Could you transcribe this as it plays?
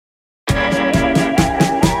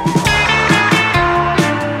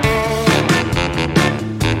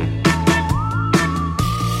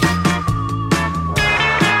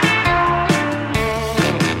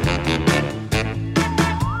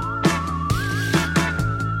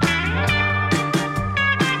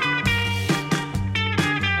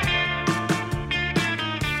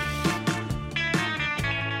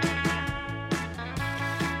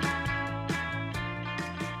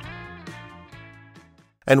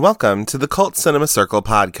and welcome to the Cult Cinema Circle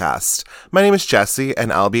podcast. My name is Jesse,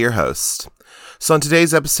 and I'll be your host. So on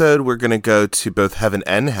today's episode, we're going to go to both heaven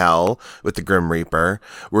and hell with the Grim Reaper.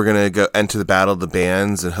 We're going to go enter the battle of the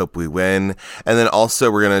bands and hope we win. And then also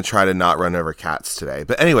we're going to try to not run over cats today.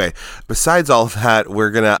 But anyway, besides all of that, we're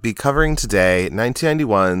going to be covering today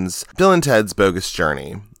 1991's Bill and Ted's Bogus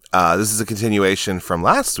Journey. This is a continuation from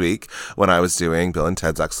last week when I was doing Bill and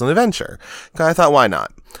Ted's Excellent Adventure. I thought, why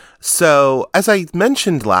not? So, as I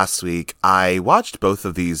mentioned last week, I watched both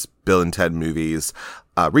of these Bill and Ted movies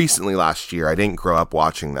recently last year. I didn't grow up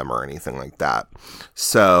watching them or anything like that.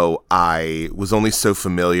 So, I was only so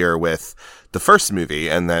familiar with the first movie,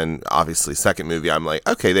 and then obviously second movie, I'm like,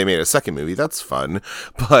 okay, they made a second movie, that's fun.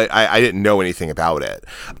 But I didn't know anything about it.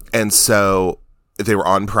 And so they were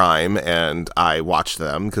on Prime, and I watched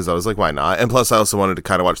them because I was like, why not? And plus, I also wanted to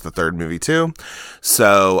kind of watch the third movie too.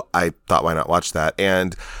 So I thought, why not watch that?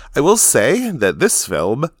 And I will say that this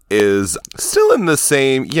film is still in the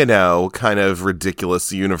same, kind of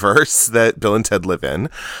ridiculous universe that Bill and Ted live in.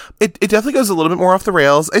 It definitely goes a little bit more off the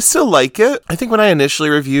rails. I still like it. I think when I initially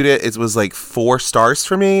reviewed it, it was like 4 stars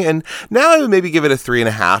for me. And now I would maybe give it a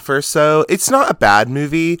 3.5 or so. It's not a bad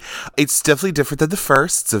movie. It's definitely different than the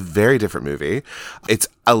first. It's a very different movie. It's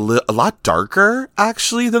a lot darker,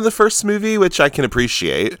 actually, than the first movie, which I can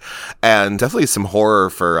appreciate. And definitely some horror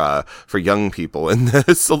for young people in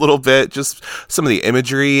this a little bit. Just some of the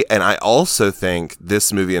imagery. And I also think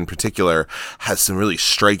this movie in particular has some really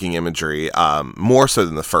striking imagery, more so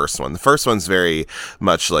than the first one. The first one's very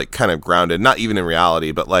much like kind of grounded, not even in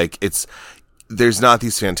reality, but like there's not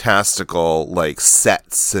these fantastical like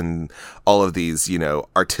sets and all of these,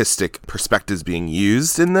 artistic perspectives being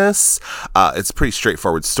used in this. It's a pretty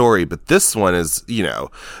straightforward story, but this one is,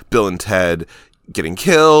 Bill and Ted getting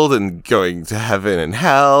killed and going to heaven and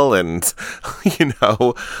hell, and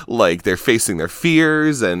like they're facing their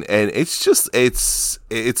fears, and it's just it's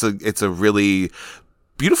a really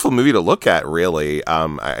beautiful movie to look at, really.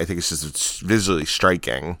 I think it's just visually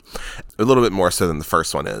striking, a little bit more so than the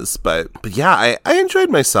first one is, but yeah, I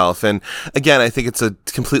enjoyed myself. And again, I think it's a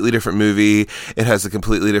completely different movie. It has a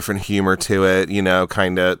completely different humor to it,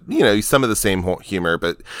 kind of, some of the same humor,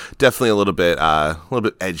 but definitely a little bit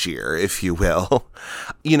edgier, if you will,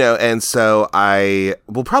 and so I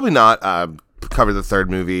will probably not cover the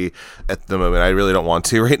third movie at the moment. I really don't want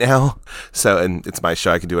to right now. So, and it's my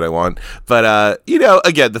show, I can do what I want. But,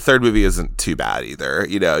 again, the third movie isn't too bad either.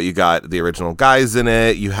 You got the original guys in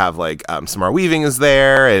it. You have like, Samara Weaving is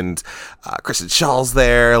there, and Kristen Schall's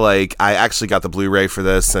there. Like, I actually got the Blu-ray for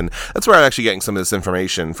this, and that's where I'm actually getting some of this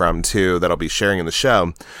information from too, that I'll be sharing in the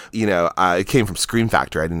show. It came from Scream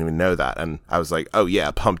Factory. I didn't even know that. And I was like, oh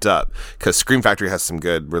yeah, pumped up, because Scream Factory has some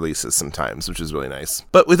good releases sometimes, which is really nice.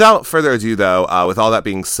 But without further ado though, with all that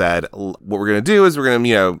being said, what we're going to do is we're going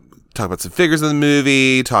to, talk about some figures of the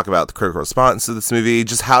movie, talk about the critical response to this movie,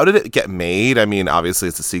 just how did it get made? I mean, obviously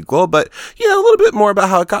it's a sequel, but, a little bit more about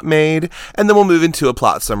how it got made, and then we'll move into a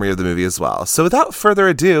plot summary of the movie as well. So without further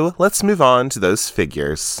ado, let's move on to those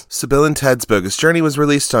figures. So Bill and Ted's Bogus Journey was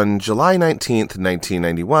released on July 19th,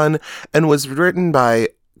 1991, and was written by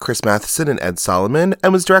Chris Matheson and Ed Solomon,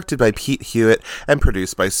 and was directed by Pete Hewitt and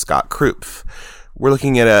produced by Scott Krupp. We're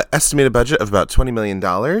looking at an estimated budget of about $20 million,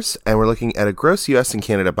 and we're looking at a gross U.S. and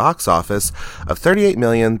Canada box office of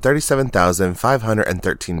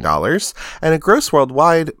 $38,037,513, and a gross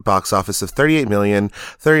worldwide box office of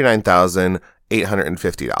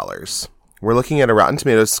 $38,039,850. We're looking at a Rotten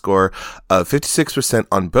Tomatoes score of 56%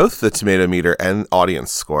 on both the Tomato Meter and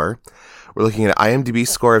audience score. We're looking at an IMDb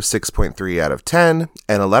score of 6.3 out of 10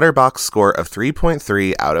 and a Letterboxd score of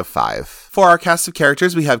 3.3 out of 5. For our cast of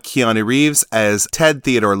characters, we have Keanu Reeves as Ted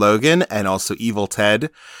Theodore Logan and also Evil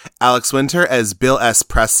Ted, Alex Winter as Bill S.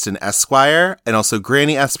 Preston Esquire and also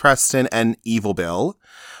Granny S. Preston and Evil Bill,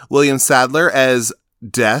 William Sadler as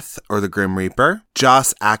Death or the Grim Reaper,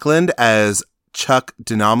 Joss Ackland as Chuck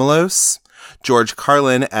Denomalos, George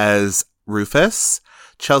Carlin as Rufus,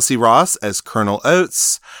 Chelsea Ross as Colonel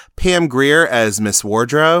Oates, Pam Grier as Miss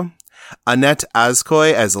Wardrow, Annette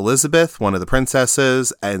Azcoy as Elizabeth, one of the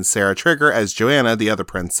princesses, and Sarah Trigger as Joanna, the other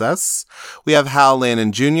princess. We have Hal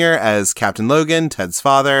Landon Jr. as Captain Logan, Ted's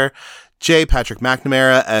father, J. Patrick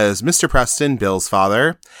McNamara as Mr. Preston, Bill's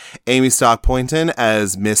father, Amy Stock Poynton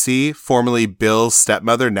as Missy, formerly Bill's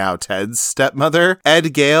stepmother, now Ted's stepmother,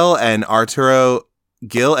 Ed Gale and Arturo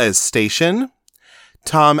Gill as Station,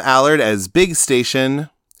 Tom Allard as Big Station,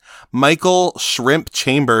 Michael Shrimp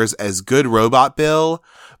Chambers as Good Robot Bill,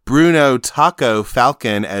 Bruno Taco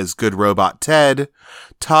Falcon as Good Robot Ted,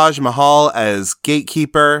 Taj Mahal as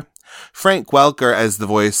Gatekeeper, Frank Welker as the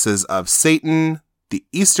voices of Satan, the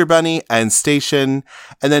Easter Bunny, and Station,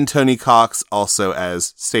 and then Tony Cox also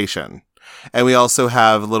as Station. And we also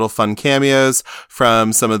have little fun cameos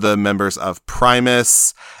from some of the members of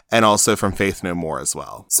Primus and also from Faith No More as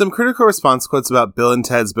well. Some critical response quotes about Bill and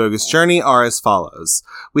Ted's Bogus Journey are as follows.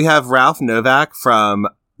 We have Ralph Novak from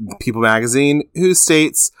People magazine who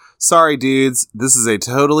states, "Sorry dudes, this is a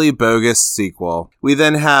totally bogus sequel." We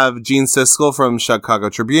then have Gene Siskel from Chicago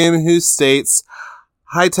Tribune who states,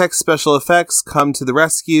 "High-tech special effects come to the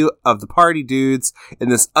rescue of the party dudes in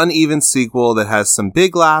this uneven sequel that has some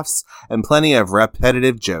big laughs and plenty of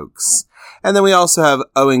repetitive jokes." And then we also have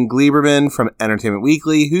Owen Gleiberman from Entertainment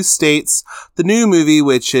Weekly who states, "The new movie,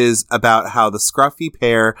 which is about how the scruffy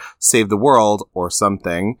pair save the world, or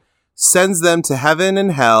something, sends them to heaven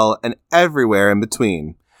and hell and everywhere in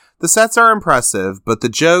between. The sets are impressive, but the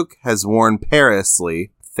joke has worn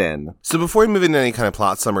perilously thin." So before we move into any kind of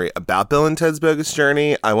plot summary about Bill and Ted's Bogus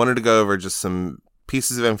Journey, I wanted to go over just some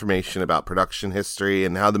pieces of information about production history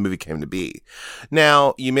and how the movie came to be.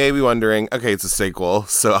 Now, you may be wondering, okay, it's a sequel,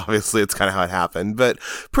 so obviously it's kind of how it happened, but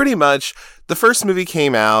pretty much the first movie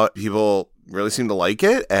came out, people really seemed to like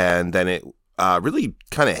it, and then it really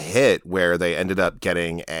kind of hit where they ended up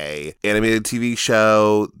getting a animated TV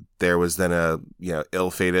show. There was then a,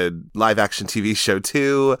 ill-fated live-action TV show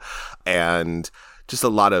too, and just a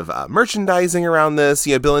lot of merchandising around this.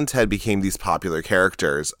 Bill and Ted became these popular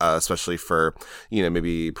characters, especially for,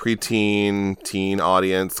 maybe preteen, teen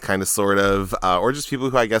audience, kind of, sort of, or just people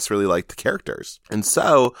who I guess really liked the characters. And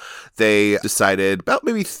so they decided about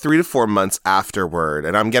maybe 3 to 4 months afterward,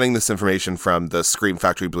 and I'm getting this information from the Scream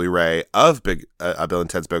Factory Blu-ray of Bill and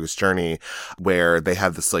Ted's Bogus Journey, where they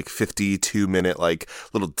have this 52-minute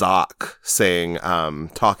little doc saying,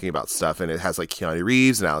 talking about stuff, and it has Keanu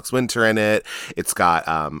Reeves and Alex Winter in it. It's got,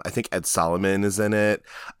 I think Ed Solomon is in it,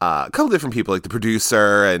 a couple different people, the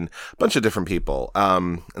producer and a bunch of different people,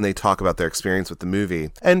 and they talk about their experience with the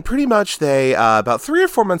movie. And pretty much they, about 3 or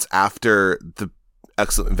 4 months after the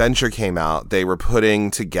Excellent Adventure came out, they were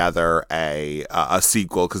putting together a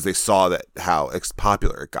sequel because they saw that how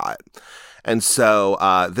popular it got. And so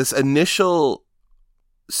this initial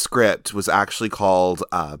script was actually called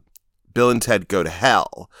Bill and Ted Go to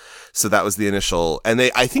Hell. So that was the initial, and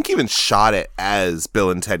they, I think, even shot it as Bill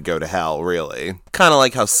and Ted Go to Hell, really. Kind of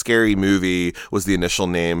like how Scary Movie was the initial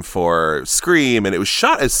name for Scream, and it was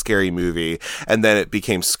shot as Scary Movie, and then it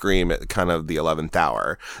became Scream at kind of the 11th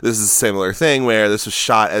hour. This is a similar thing where this was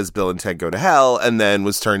shot as Bill and Ted Go to Hell, and then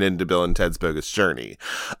was turned into Bill and Ted's Bogus Journey.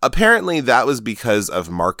 Apparently, that was because of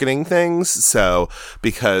marketing things, so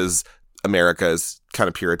because America's kind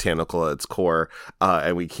of puritanical at its core,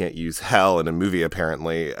 and we can't use hell in a movie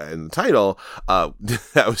apparently in the title,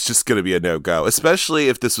 that was just going to be a no-go, especially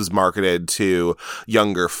if this was marketed to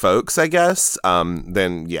younger folks, I guess.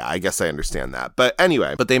 Then yeah, I guess I understand that. But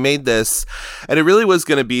anyway, they made this, and it really was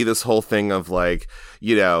going to be this whole thing of Bill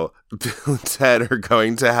and Ted are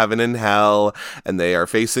going to heaven and hell, and they are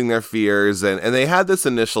facing their fears, and they had this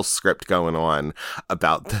initial script going on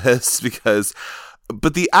about this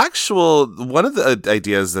but the actual, one of the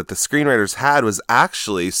ideas that the screenwriters had was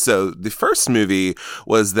actually, so the first movie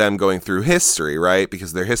was them going through history, right?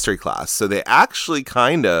 Because they're history class. So they actually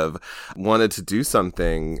kind of wanted to do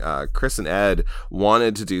something, Chris and Ed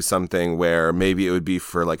wanted to do something where maybe it would be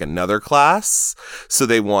for another class. So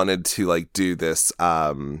they wanted to do this,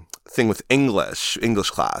 thing with English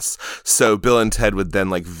class. So Bill and Ted would then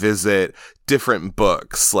visit different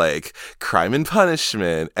books like Crime and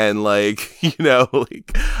Punishment and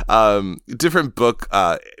different book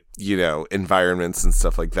environments and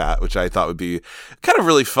stuff like that, which I thought would be kind of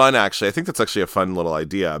really fun, actually. I think that's actually a fun little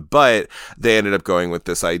idea, but they ended up going with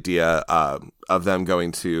this idea of them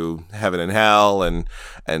going to heaven and hell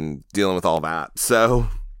and dealing with all that. So,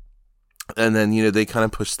 and then, they kind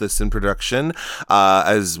of pushed this in production.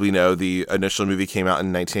 As we know, the initial movie came out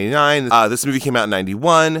in 1989. This movie came out in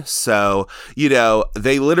 91. So,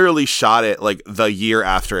 they literally shot it the year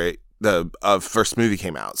after the first movie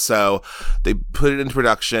came out. So they put it into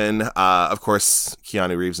production. Of course,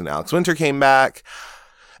 Keanu Reeves and Alex Winter came back,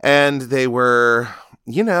 and they were,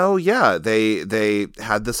 they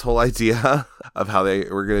had this whole idea of how they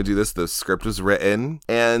were going to do this. The script was written,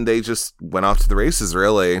 and they just went off to the races,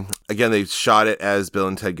 really. Again, they shot it as Bill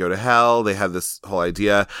and Ted Go to Hell. They had this whole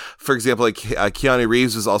idea. For example, Keanu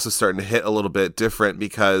Reeves was also starting to hit a little bit different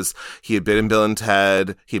because he had been in Bill and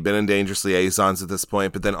Ted. He'd been in Dangerous Liaisons at this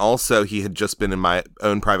point, but then also he had just been in My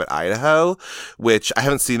Own Private Idaho, which I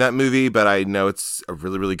haven't seen that movie, but I know it's a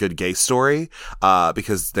really, really good gay story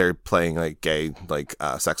because they're playing gay,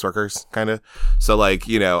 sex workers, kind of. So,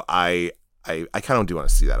 I kind of do want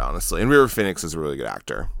to see that, honestly. And River Phoenix is a really good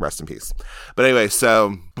actor. Rest in peace. But anyway,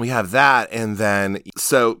 so we have that. And then,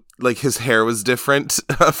 so like his hair was different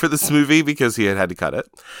for this movie because he had to cut it.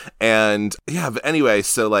 And yeah, but anyway,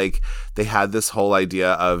 so like they had this whole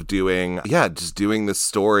idea of just doing the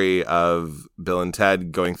story of Bill and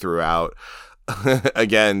Ted going throughout.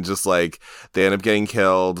 Again, just like they end up getting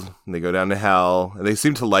killed and they go down to hell, and they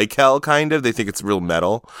seem to like hell, kind of. They think it's real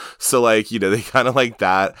metal. So like, they kind of like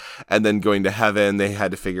that. And then going to heaven, they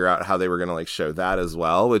had to figure out how they were going to like show that as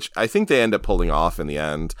well, which I think they end up pulling off in the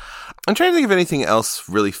end. I'm trying to think of anything else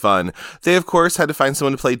really fun. They, of course, had to find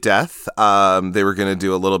someone to play Death. They were going to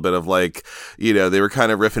do a little bit of like, they were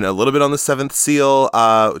kind of riffing a little bit on The Seventh Seal,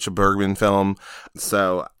 which is a Bergman film.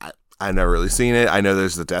 So I've never really seen it. I know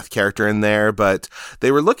there's the Death character in there, but they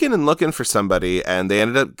were looking for somebody, and they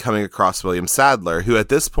ended up coming across William Sadler, who at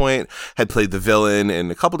this point had played the villain in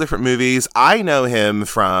a couple different movies. I know him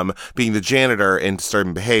from being the janitor in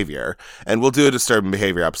Disturbing Behavior, and we'll do a Disturbing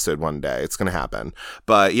Behavior episode one day. It's going to happen.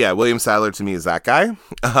 But yeah, William Sadler to me is that guy.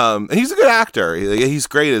 And he's a good actor. He's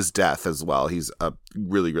great as Death as well. He's a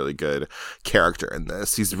really, really good character in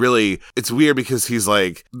this. It's weird because he's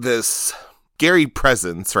like this scary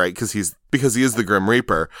presence, right? Because he is the Grim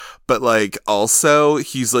Reaper, but like also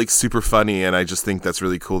he's like super funny, and I just think that's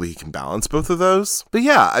really cool that he can balance both of those. But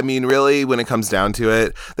yeah, I mean, really, when it comes down to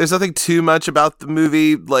it, there's nothing too much about the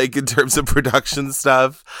movie, like in terms of production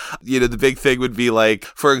stuff. The big thing would be like,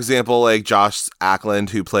 for example, like Josh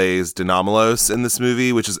Ackland, who plays Denomalos in this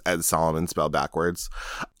movie, which is Ed Solomon spelled backwards.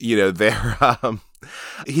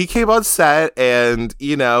 He came on set, and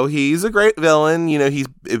he's a great villain.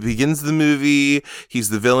 It begins the movie, he's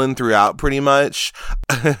the villain throughout pretty much.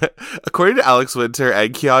 According to Alex Winter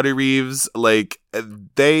and Keanu Reeves, like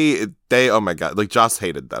they oh my god, like Joss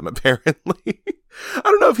hated them apparently. I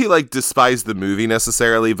don't know if he like despised the movie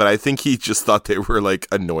necessarily, but I think he just thought they were like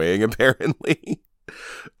annoying apparently.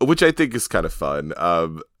 Which I think is kind of fun.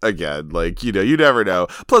 Again, like, you never know.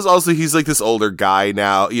 Plus, also, he's like this older guy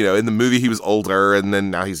now. In the movie, he was older, and then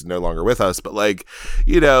now he's no longer with us. But, like,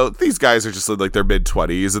 these guys are just like their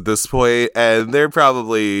mid-20s at this point, and they're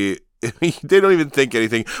probably, they don't even think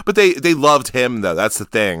anything. But they loved him, though. That's the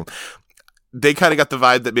thing. They kind of got the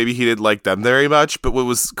vibe that maybe he didn't like them very much, but what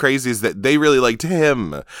was crazy is that they really liked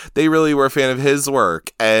him. They really were a fan of his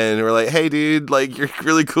work, and were like, hey, dude, like, you're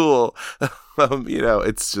really cool.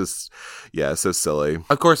 It's just, yeah, so silly.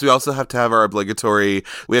 Of course, we also have to have our obligatory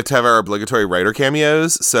writer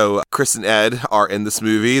cameos. So Chris and Ed are in this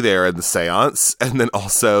movie. They are in the seance. And then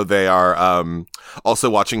also they are also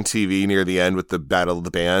watching TV near the end with the Battle of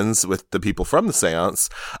the Bands with the people from the seance.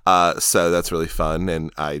 So that's really fun.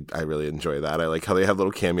 And I really enjoy that. I like how they have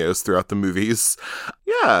little cameos throughout the movies.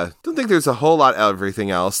 Yeah, don't think there's a whole lot of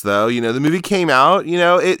everything else, though. The movie came out,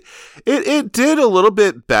 it did a little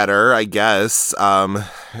bit better, I guess,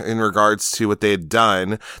 in regards to what they had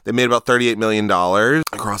done. They made about $38 million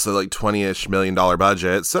across a like $20-ish million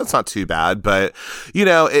budget, so that's not too bad. But,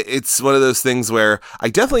 it's one of those things where I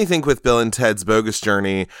definitely think with Bill and Ted's Bogus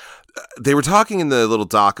Journey, they were talking in the little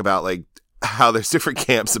doc about like how there's different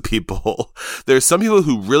camps of people. There's some people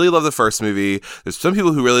who really love the first movie. There's some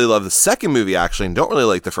people who really love the second movie, actually, and don't really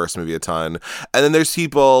like the first movie a ton. And then there's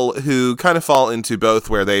people who kind of fall into both,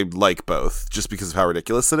 where they like both just because of how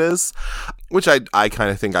ridiculous it is, which I kind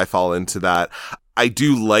of think I fall into that. I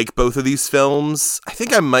do like both of these films. I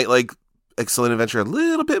think I might like Excellent Adventure a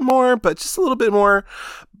little bit more, but just a little bit more,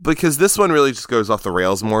 because this one really just goes off the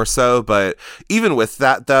rails more so. But even with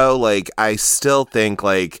that, though, like, I still think,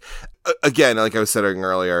 like, again, like I was saying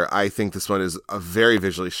earlier, I think this one is a very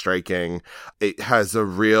visually striking. It has a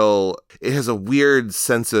weird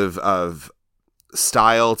sense of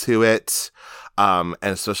style to it. And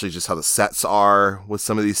especially just how the sets are with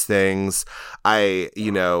some of these things.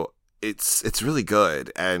 It's really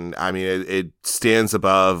good. And I mean, it stands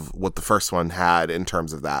above what the first one had in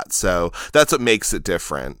terms of that. So that's what makes it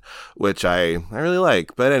different, which I really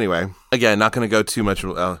like. But anyway, again, not going to go too much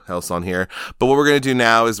else on here. But what we're going to do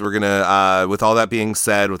now is we're going to, with all that being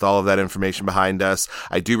said, with all of that information behind us,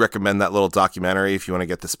 I do recommend that little documentary if you want to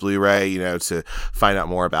get this Blu-ray, to find out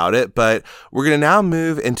more about it. But we're going to now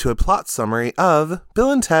move into a plot summary of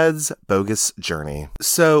Bill and Ted's Bogus Journey.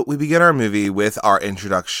 So we begin our movie with our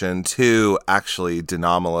introduction to actually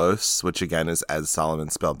Denomalos, which again is as Solomon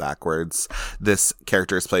spelled backwards. This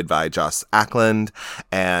character is played by Joss Ackland,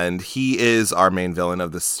 and he is our main villain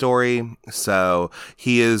of the story. So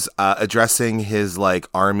he is addressing his like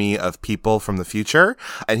army of people from the future,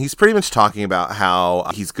 and he's pretty much talking about how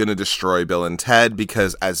he's going to destroy Bill and Ted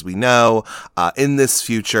because, as we know, in this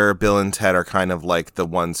future, Bill and Ted are kind of like the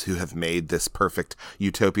ones who have made this perfect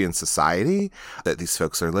utopian society that these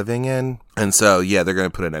folks are living in. And so, yeah, they're going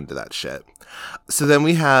to put an end to that shit. So then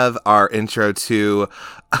we have our intro to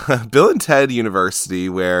Bill and Ted University,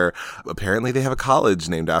 where apparently they have a college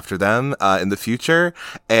named after them in the future.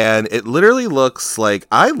 And it literally looks like,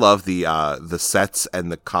 I love the sets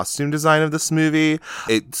and the costume design of this movie.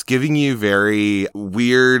 It's giving you very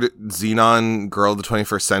weird Xenon Girl of the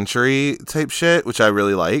 21st Century type shit, which I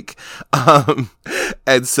really like.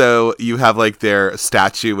 And so you have like their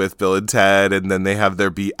statue with Bill and Ted, and then they have their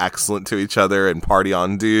be excellent to each other and party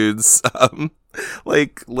on dudes.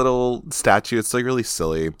 Like little statue. It's like really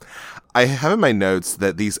silly. I have in my notes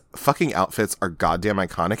that these fucking outfits are goddamn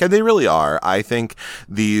iconic, and they really are. I think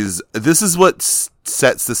this is what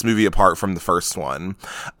sets this movie apart from the first one,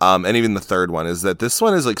 and even the third one, is that this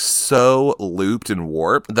one is like so looped and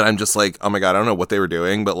warped that I'm just like, oh my god, I don't know what they were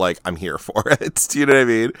doing, but like I'm here for it. Do you know what I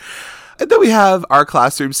mean? And then we have our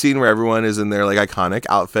classroom scene where everyone is in their like iconic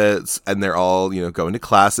outfits and they're all, you know, going to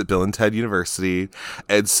class at Bill and Ted University.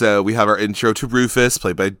 And so we have our intro to Rufus,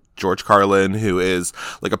 played by George Carlin, who is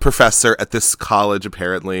like a professor at this college,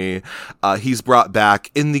 apparently. He's brought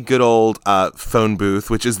back in the good old phone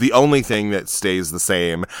booth, which is the only thing that stays the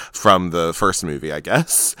same from the first movie, I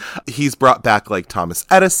guess. He's brought back like Thomas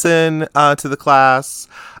Edison to the class.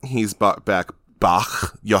 He's brought back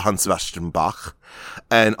Bach, Johann Sebastian Bach.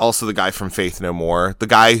 And also the guy from Faith No More. The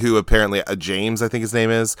guy who apparently, James, I think his name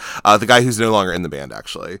is. The guy who's no longer in the band,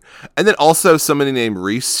 actually. And then also somebody named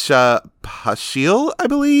Risha Pashil, I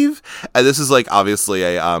believe. And this is like obviously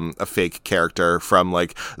a fake character from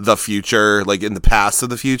like the future, like in the past of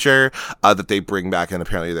the future, that they bring back, and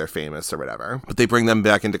apparently they're famous or whatever. But they bring them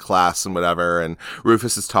back into class and whatever, and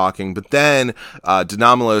Rufus is talking. But then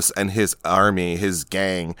Denomalos and his army, his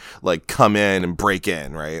gang, like come in and break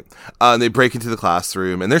in, right? And they break into the classroom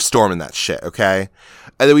and they're storming that shit, okay?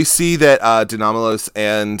 And then we see that Denomalos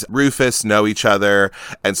and Rufus know each other,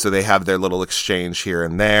 and so they have their little exchange here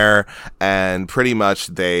and there, and pretty much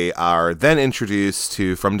they are then introduced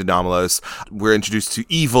to, from Denomalos, we're introduced to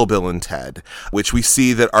evil Bill and Ted, which we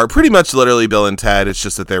see that are pretty much literally Bill and Ted. It's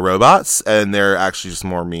just that they're robots, and they're actually just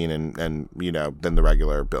more mean and you know, than the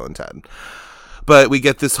regular Bill and Ted. But we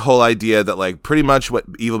get this whole idea that, like, pretty much what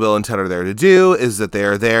Evil Bill and Ted are there to do is that they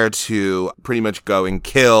are there to pretty much go and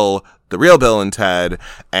kill the real Bill and Ted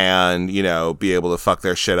and, you know, be able to fuck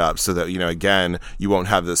their shit up so that, you know, again, you won't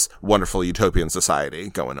have this wonderful utopian society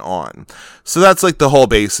going on. So that's like the whole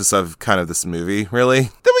basis of kind of this movie, really.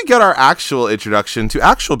 Then we get our actual introduction to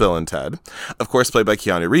actual Bill and Ted, of course, played by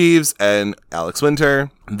Keanu Reeves and Alex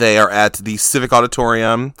Winter. They are at the Civic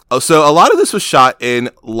Auditorium. Oh, so a lot of this was shot in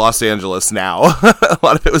Los Angeles now. A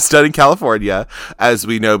lot of it was done in California. As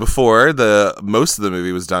we know before, most of the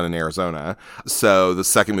movie was done in Arizona. So the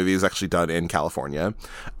second movie is actually done in California.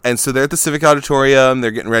 And so they're at the Civic Auditorium.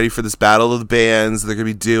 They're getting ready for this battle of the bands they're going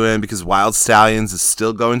to be doing because Wild Stallions is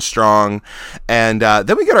still going strong. And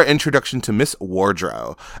then we get our introduction to Miss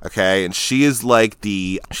Wardrow. Okay. And she's like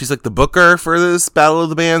the booker for this battle of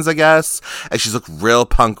the bands, I guess. And she's like real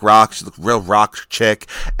punk rock. She's like real rock chick.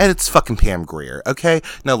 And it's fucking Pam Grier. Okay.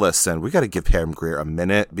 Now listen, we got to give Pam Grier a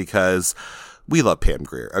minute because we love Pam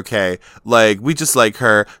Grier, okay? Like, we just like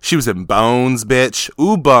her. She was in Bones, bitch.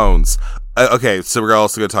 Ooh, Bones. Okay, so we're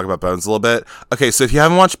also going to talk about Bones a little bit. Okay, so if you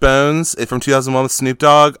haven't watched Bones, it's from 2001 with Snoop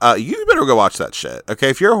Dogg, you better go watch that shit, okay?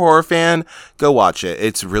 If you're a horror fan, go watch it.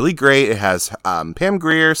 It's really great. It has Pam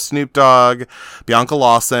Grier, Snoop Dogg, Bianca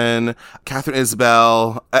Lawson, Catherine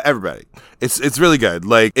Isabel, everybody. It's really good.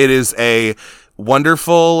 Like, it is a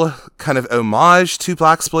wonderful kind of homage to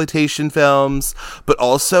blaxploitation films, but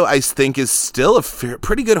also I think is still a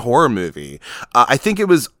pretty good horror movie. I think it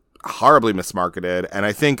was horribly mismarketed, and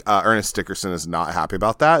I think Ernest Dickerson is not happy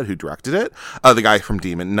about that, who directed it. The guy from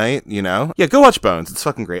Demon Knight, you know? Yeah, go watch Bones. It's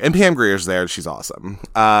fucking great. And Pam Grier's there. She's awesome.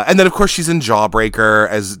 And then, of course, she's in Jawbreaker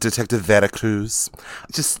as Detective Vera Cruz.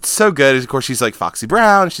 Just so good. Of course, she's like Foxy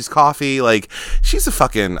Brown. She's Coffee. Like, she's a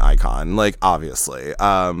fucking icon, like, obviously.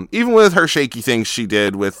 Even with her shaky things she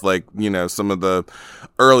did with, like, you know, some of the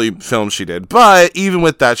early films she did. But even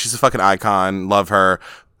with that, she's a fucking icon. Love her.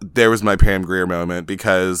 there was my Pam Grier moment,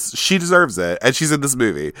 because she deserves it, and she's in this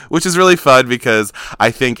movie, which is really fun, because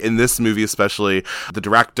I think in this movie especially, the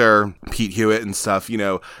director, Pete Hewitt and stuff, you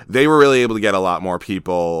know, they were really able to get a lot more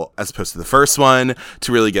people, as opposed to the first one,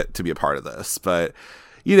 to really get to be a part of this. But,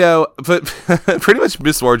 you know, but pretty much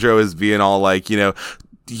Miss Wardrobe is being all like, you know,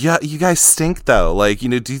 yeah, you guys stink though. Like, you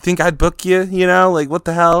know, do you think I'd book you? You know, like, what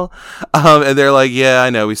the hell? And they're like, yeah, I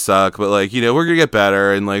know we suck, but like, you know, we're gonna get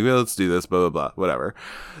better, and like, well, let's do this, blah, blah, blah, whatever.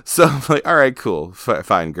 So I'm like, all right, cool,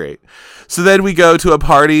 fine, great. So then we go to a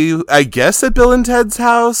party, I guess at Bill and Ted's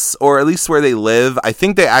house, or at least where they live. I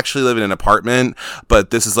think they actually live in an apartment, but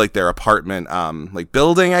this is like their apartment, like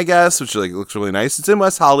building, I guess, which like looks really nice. It's in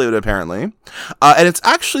West Hollywood, apparently. And it's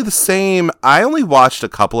actually the same. I only watched a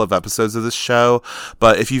couple of episodes of this show,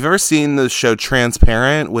 but if you've ever seen the show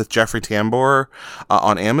Transparent with Jeffrey Tambor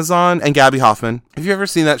on Amazon and Gabby Hoffman, if you've ever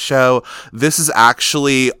seen that show, this is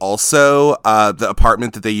actually also the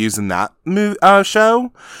apartment that they use in that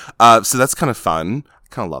show. So that's kind of fun. I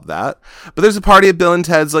kind of love that. But there's a party at Bill and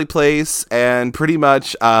Ted's like place, and pretty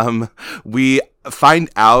much we find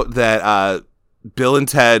out that Bill and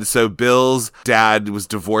Ted, so Bill's dad was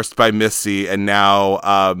divorced by Missy, and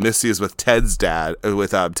now Missy is with Ted's dad,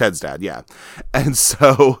 yeah. And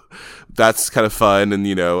so that's kind of fun, and,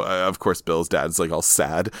 you know, of course, Bill's dad's, like, all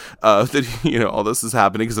sad that, you know, all this is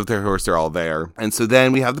happening, because of their horse, they're all there. And so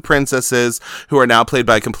then we have the princesses, who are now played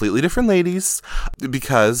by completely different ladies,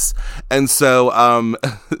 and so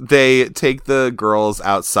they take the girls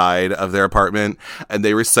outside of their apartment, and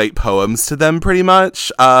they recite poems to them, pretty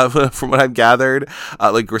much, from what I've gathered,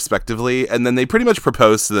 like, respectively, and then they pretty much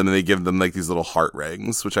propose to them, and they give them, like, these little heart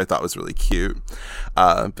rings, which I thought was really cute.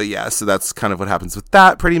 But yeah, so that's kind of what happens with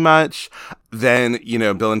that, pretty much. Then, you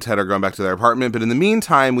know, Bill and Ted are going back to their apartment, but in the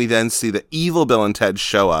meantime, we then see the evil Bill and Ted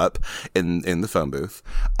show up in the phone booth,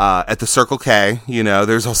 at the Circle K. You know,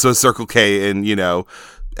 there's also a Circle K in, you know,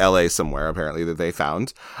 LA somewhere, apparently, that they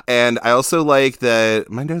found. And I also like that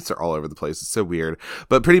my notes are all over the place. It's so weird.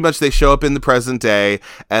 But pretty much they show up in the present day,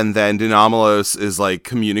 and then Denomalos is like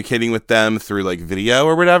communicating with them through like video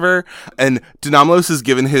or whatever. And Denomalos has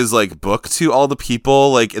given his like book to all the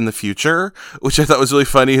people like in the future, which I thought was really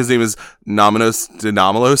funny. His name is Nomenos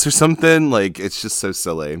Denomalos or something. Like, it's just so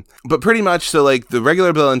silly. But pretty much, so like the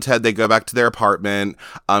regular Bill and Ted, they go back to their apartment,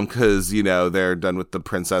 because, you know, they're done with the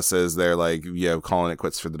princesses. They're like, you know, calling it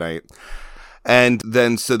quits for the night. And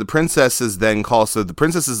then, so the princesses then call, so the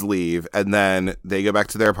princesses leave, and then they go back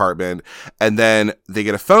to their apartment, and then they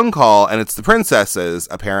get a phone call, and it's the princesses,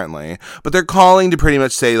 apparently, but they're calling to pretty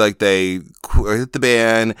much say, like, they quit the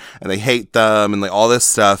band, and they hate them, and, like, all this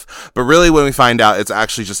stuff, but really, when we find out, it's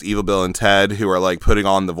actually just evil Bill and Ted, who are, like, putting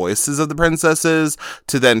on the voices of the princesses,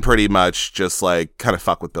 to then pretty much just, like, kind of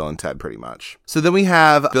fuck with Bill and Ted, pretty much. So then we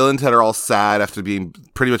have Bill and Ted are all sad after being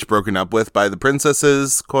pretty much broken up with by the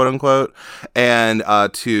princesses, quote unquote, and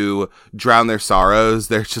to drown their sorrows,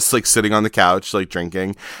 they're just like sitting on the couch, like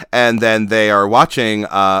drinking, and then they are watching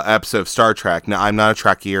an episode of Star Trek. Now, I'm not a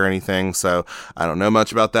Trekkie or anything, so I don't know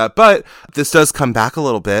much about that, but this does come back a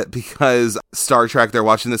little bit, because Star Trek, they're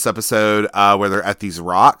watching this episode where they're at these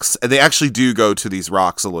rocks, and they actually do go to these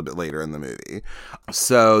rocks a little bit later in the movie.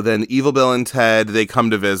 So then evil Bill and Ted, they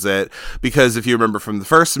come to visit, because if you remember from the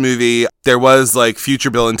first movie, there was like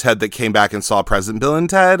future Bill and Ted that came back and saw present Bill and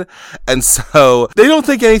Ted, and so they don't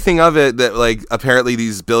think anything of it, that like apparently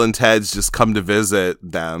these Bill and Teds just come to visit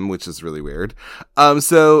them, which is really weird.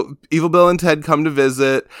 So evil Bill and Ted come to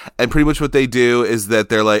visit, and pretty much what they do is that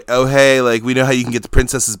they're like, oh hey, like we know how you can get the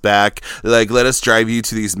princesses back, like let us drive you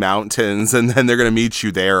to these mountains, and then they're gonna meet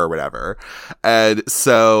you there or whatever. And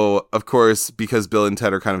so of course, because Bill and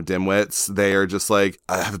Ted are kind of dimwits, they are just like,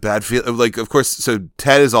 I have a bad feeling, like, of course, so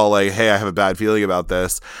Ted is all like, hey, I have a bad feeling about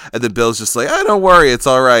this, and then Bill's just like, oh, don't worry, it's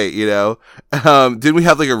all right, you know. Didn't we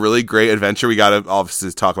have like a really great adventure? We gotta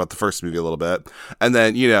obviously talk about the first movie a little bit, and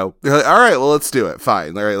then, you know, they're like, all right, well, let's do it,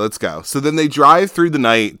 fine, all right, let's go. So then they drive through the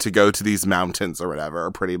night to go to these mountains or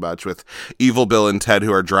whatever, pretty much, with evil Bill and Ted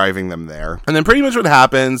who are driving them there. And then pretty much what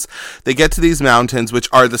happens, they get to these mountains, which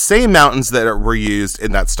are the same mountains that were used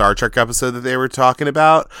in that Star Trek episode that they were talking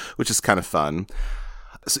about, which is kind of fun.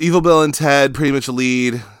 So evil Bill and Ted pretty much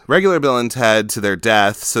lead regular Bill and Ted to their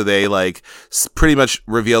death, so they like pretty much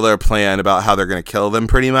reveal their plan about how they're going to kill them,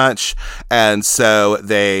 pretty much. And so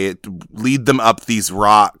they lead them up these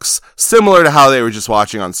rocks, similar to how they were just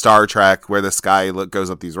watching on Star Trek, where this guy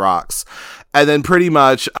goes up these rocks. And then pretty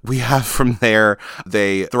much we have from there,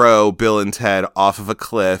 they throw Bill and Ted off of a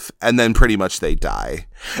cliff, and then pretty much they die.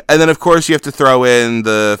 And then, of course, you have to throw in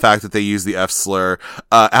the fact that they use the F slur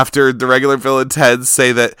after the regular Bill and Ted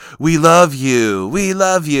say that, we love you, we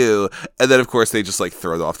love you. And then, of course, they just like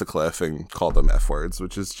throw them off the cliff and call them F words,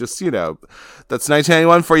 which is just, that's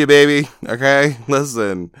 1991 for you, baby. Okay,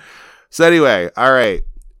 listen. So anyway, all right.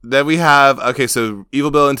 Then we have, so Evil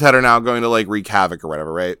Bill and Ted are now going to like wreak havoc or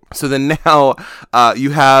whatever, right? So then now, you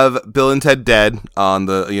have Bill and Ted dead on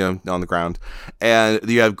the, on the ground. And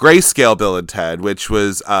you have Grayscale Bill and Ted, which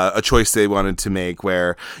was, a choice they wanted to make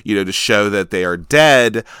where, to show that they are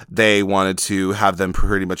dead, they wanted to have them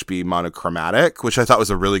pretty much be monochromatic, which I thought was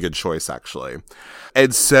a really good choice, actually.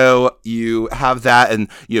 And so you have that, and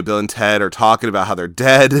Bill and Ted are talking about how they're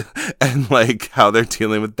dead and like how they're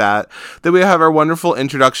dealing with that. Then we have our wonderful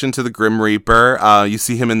introduction to the Grim Reaper. You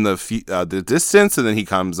see him in the distance, and then he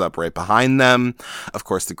comes up right behind them. Of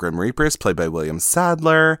course, the Grim Reaper is played by William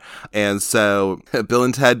Sadler, and so Bill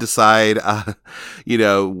and Ted decide,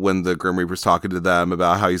 when the Grim Reaper's talking to them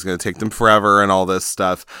about how he's going to take them forever and all this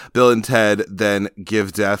stuff, Bill and Ted then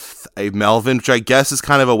give Death a Melvin, which I guess is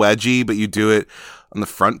kind of a wedgie, but you do it on the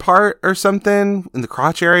front part or something in the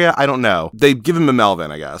crotch area. I don't know. They give him a Melvin,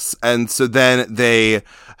 I guess. And so then they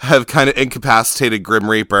have kind of incapacitated Grim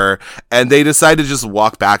Reaper, and they decide to just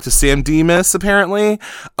walk back to San Dimas, apparently,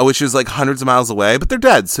 which is like hundreds of miles away, but they're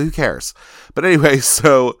dead. So who cares? But anyway,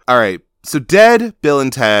 so, all right. So dead Bill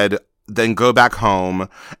and Ted then go back home,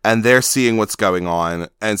 and they're seeing what's going on.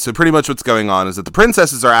 And so pretty much what's going on is that the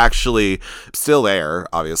princesses are actually still there,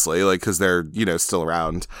 obviously, like, because they're, still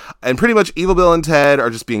around. And pretty much Evil Bill and Ted are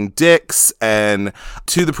just being dicks and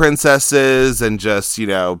to the princesses and just,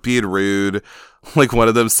 being rude. Like, one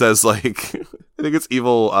of them says, like, I think it's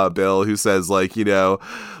Evil Bill who says, like,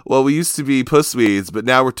 well, we used to be pussweeds, but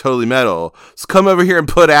now we're totally metal. So come over here and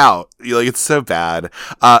put out. It's so bad.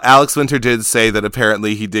 Alex Winter did say that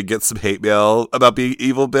apparently he did get some hate mail about being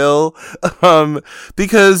Evil Bill.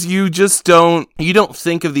 Because you don't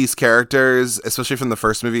think of these characters, especially from the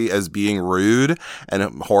first movie, as being rude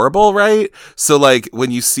and horrible, right? So, like, when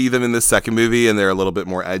you see them in the second movie and they're a little bit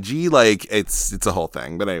more edgy, like, it's a whole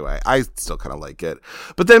thing. But anyway, I still kind of like it.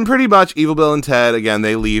 But then pretty much Evil Bill and Ted, again,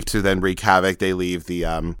 they leave to then wreak havoc. They leave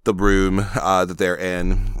the room that they're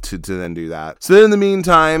in to then do that. So then in the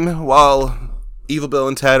meantime, while Evil Bill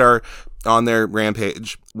and Ted are on their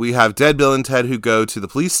rampage, we have dead Bill and Ted who go to the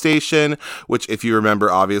police station, which, if you remember,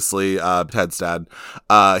 obviously, Ted's dad,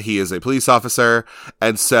 he is a police officer.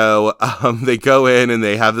 And so, they go in and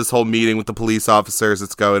they have this whole meeting with the police officers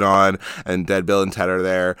that's going on, and dead Bill and Ted are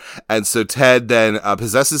there. And so Ted then,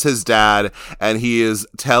 possesses his dad, and he is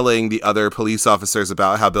telling the other police officers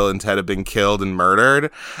about how Bill and Ted have been killed and murdered,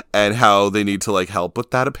 and how they need to, like, help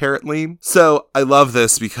with that, apparently. So I love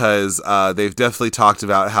this because, they've definitely talked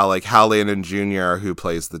about how, like, Hal Landon Jr., who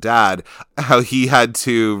plays the dad, how he had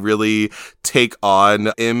to really take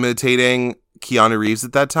on imitating Keanu Reeves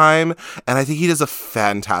at that time, and I think he does a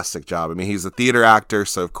fantastic job. I mean, he's a theater actor,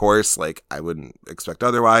 so of course, like, I wouldn't expect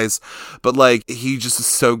otherwise, but like, he just is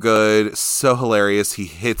so good, so hilarious. He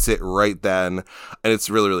hits it right then, and it's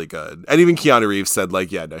really, really good. And even Keanu Reeves said,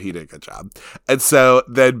 like, yeah, no, he did a good job. And so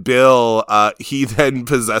then Bill, he then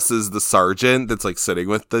possesses the sergeant that's like sitting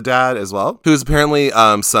with the dad as well, who's apparently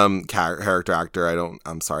some character actor.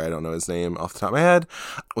 I'm sorry, I don't know his name off the top of my head.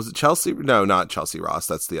 Was it Chelsea? No, not Chelsea Ross.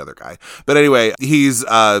 That's the other guy. But anyway, he's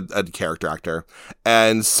a character actor.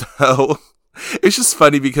 And so it's just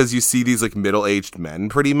funny because you see these like middle-aged men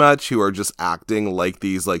pretty much who are just acting like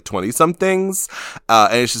these like 20-somethings.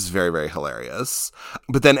 And it's just very, very hilarious.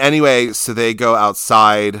 But then anyway, so they go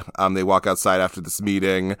outside. They walk outside after this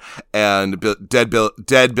meeting, and dead Bill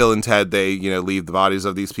and Ted, they, leave the bodies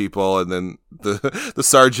of these people. And then the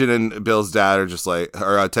sergeant and Bill's dad are just like,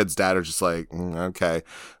 or Ted's dad are just like, okay.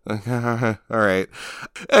 All right.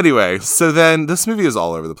 Anyway, so then this movie is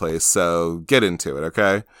all over the place. So get into it.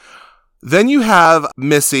 Okay. Then you have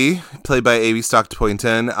Missy, played by Amy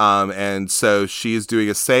Stockton, and so she's doing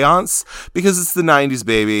a seance because it's the 90s,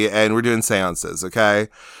 baby, and we're doing seances, okay?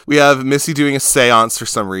 We have Missy doing a seance for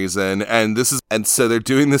some reason, and so they're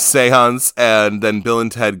doing the seance, and then Bill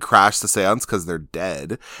and Ted crash the seance because they're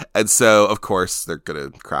dead, and so, of course, they're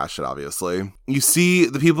gonna crash it, obviously. You see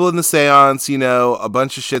the people in the seance, a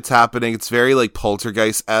bunch of shit's happening. It's very, like,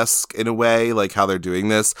 Poltergeist-esque in a way, like, how they're doing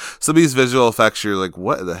this. Some of these visual effects, you're like,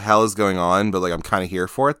 what the hell is going on? But, like, I'm kind of here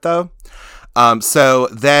for it, though. So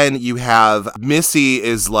then you have Missy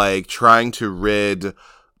is, like, trying to rid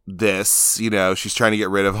this, she's trying to get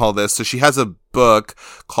rid of all this. So she has a book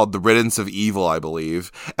called The Riddance of Evil, I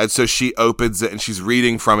believe. And so she opens it and she's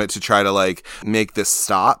reading from it to try to like make this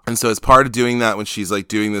stop. And so as part of doing that, when she's like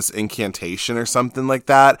doing this incantation or something like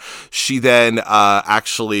that, she then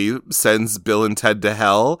actually sends Bill and Ted to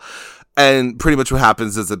hell. And pretty much what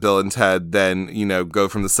happens is that Bill and Ted then, you know, go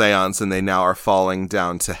from the seance and they now are falling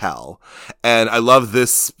down to hell. And I love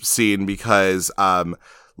this scene because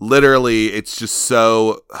literally it's just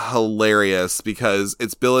so hilarious because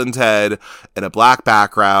it's Bill and Ted in a black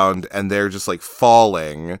background and they're just like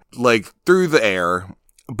falling like through the air.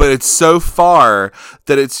 But it's so far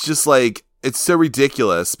that it's just like, it's so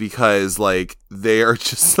ridiculous because like they are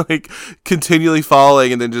just like continually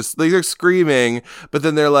falling and then just like they're screaming, but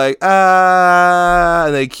then they're like, ah,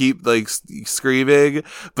 and they keep like screaming.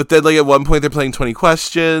 But then like at one point they're playing 20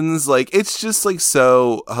 questions. Like it's just like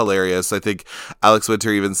so hilarious. I think Alex Winter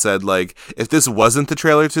even said like, if this wasn't the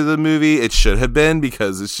trailer to the movie, it should have been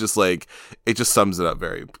because it's just like, it just sums it up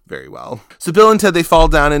very, very well. So Bill and Ted, they fall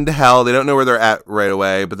down into hell. They don't know where they're at right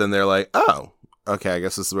away, but then they're like, oh, okay, I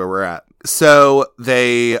guess this is where we're at. So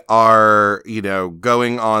they are, you know,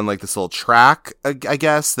 going on like this little track, I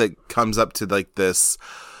guess, that comes up to like this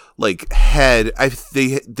like head.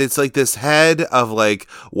 It's like this head of like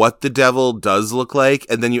what the devil does look like,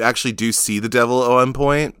 and then you actually do see the devil at one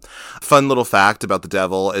point. Fun little fact about the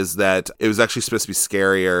devil is that it was actually supposed to be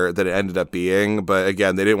scarier than it ended up being, but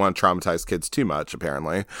again, they didn't want to traumatize kids too much,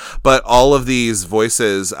 apparently. But all of these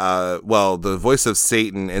voices, the voice of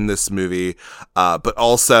Satan in this movie, but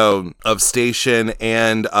also of Station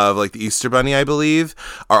and of like the Easter Bunny, I believe,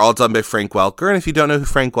 are all done by Frank Welker. And if you don't know who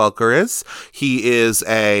Frank Welker is, he is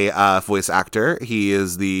a voice actor. He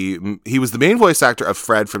was the main voice actor of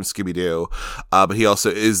Fred from Scooby-Doo, but he also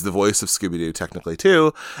is the voice of Scooby-Doo technically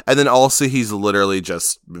too. And then also he's literally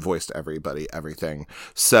just voiced everything.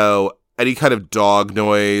 So any kind of dog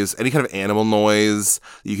noise, any kind of animal noise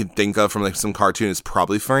you can think of from like some cartoon is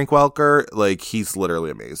probably Frank Welker. Like he's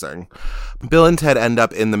literally amazing. Bill and Ted end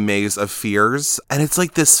up in the Maze of Fears, and it's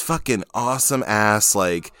like this fucking awesome ass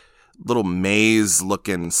like little maze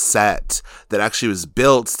looking set that actually was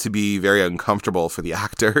built to be very uncomfortable for the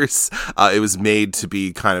actors. It was made to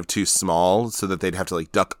be kind of too small so that they'd have to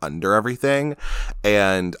like duck under everything.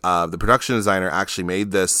 And the production designer actually made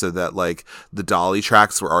this so that like the dolly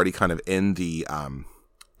tracks were already kind of in the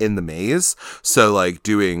maze. So like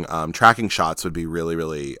doing tracking shots would be really,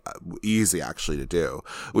 really easy actually to do,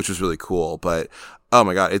 which was really cool. But oh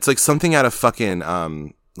my God, it's like something out of fucking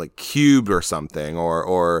like Cube or something,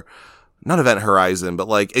 or not Event Horizon, but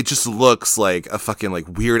like it just looks like a fucking like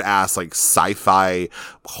weird ass like sci-fi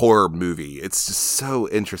horror movie. It's just so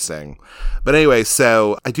interesting. But anyway,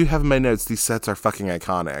 so I do have in my notes, these sets are fucking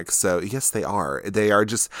iconic. So yes, they are. They are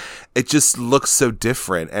just, it just looks so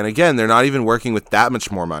different. And again, they're not even working with that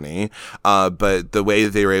much more money. But the way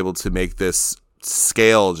that they were able to make this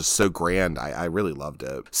scale just so grand, I really loved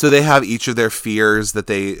it. So they have each of their fears that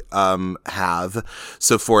they have.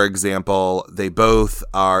 So for example, they both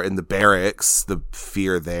are in the barracks, the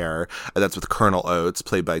fear there, and that's with Colonel Oates,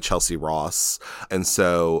 played by Chelsea Ross. And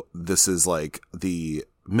so this is like the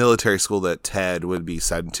military school that Ted would be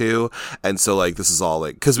sent to. And so like this is all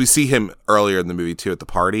like, because we see him earlier in the movie too at the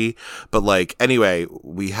party, but like anyway,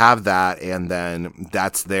 we have that, and then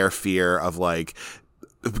that's their fear of like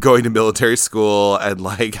going to military school and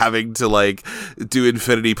like having to like do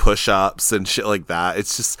infinity push-ups and shit like that.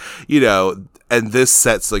 It's just, you know, and this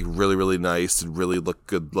set's like really, really nice and really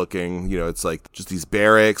good looking. You know, it's like just these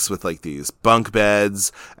barracks with like these bunk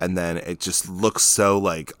beds, and then it just looks so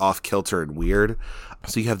like off kilter and weird.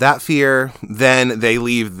 So you have that fear, then they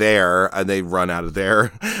leave there and they run out of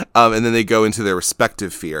there, and then they go into their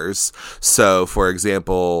respective fears. So, for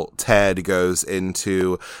example, Ted goes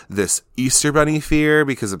into this Easter Bunny fear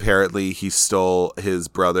because apparently he stole his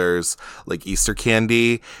brother's, like, Easter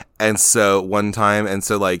candy. And so one time, and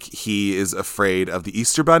so like he is afraid of the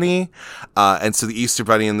Easter Bunny. And so the Easter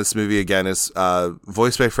Bunny in this movie again is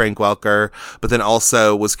voiced by Frank Welker, but then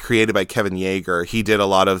also was created by Kevin Yeager. He did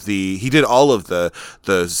all of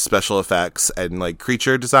the special effects and like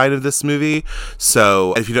creature design of this movie.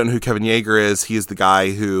 So if you don't know who Kevin Yeager is, he is the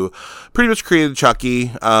guy who pretty much created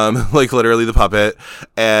Chucky, like literally the puppet,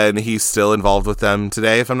 and he's still involved with them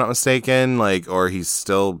today, if I'm not mistaken. Like, or he's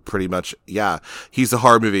still pretty much, yeah, he's a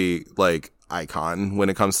horror movie like icon when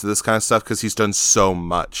it comes to this kind of stuff, because he's done so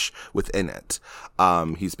much within it.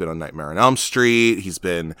 He's been on Nightmare on Elm Street. He's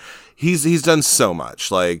done so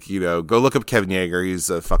much. Like, you know, go look up Kevin Yeager. He's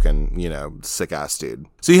a fucking, you know, sick ass dude.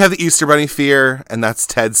 So you have the Easter Bunny fear, and that's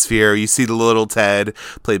Ted's fear. You see the little Ted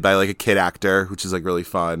played by like a kid actor, which is like really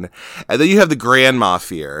fun. And then you have the grandma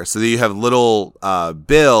fear. So then you have little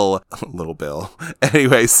Bill.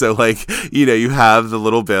 Anyway, so like, you know, you have the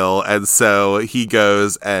little Bill, and so he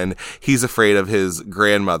goes and he's afraid of his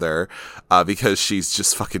grandmother because she's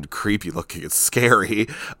just fucking creepy looking. It's scary.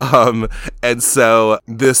 And so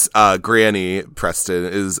this Granny Preston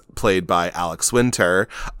is played by Alex Winter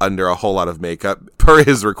under a whole lot of makeup. Per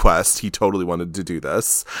his request, he totally wanted to do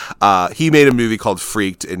this. He made a movie called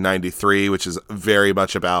Freaked in '93, which is very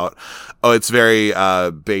much about, it's very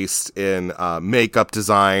based in makeup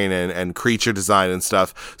design and creature design and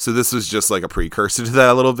stuff. So this was just like a precursor to that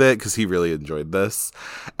a little bit, because he really enjoyed this.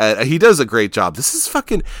 And he does a great job.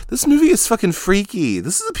 This movie is fucking freaky.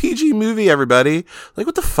 This is a PG movie, everybody. Like,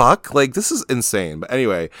 what the fuck? Like, this is insane. But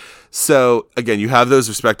anyway, so again, you have those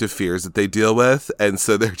respective fears that they deal with, and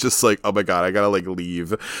so they're just like, oh my god, I gotta like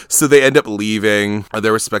leave. So they end up leaving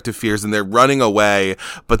their respective fears, and they're running away,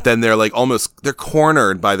 but then they're like they're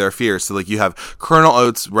cornered by their fears. So like, you have Colonel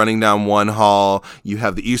Oates running down one hall, you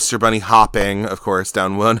have the Easter Bunny hopping, of course,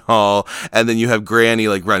 down one hall, and then you have Granny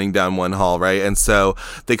like running down one hall, right? And so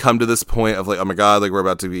they come to this point of like, oh my god, like we're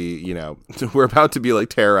about to be, you know, we're about to be like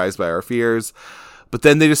terrorized by our fears. But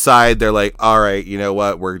then they decide, they're like, all right, you know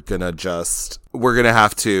what? We're going to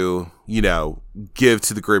have to, you know, give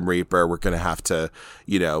to the Grim Reaper. We're going to have to,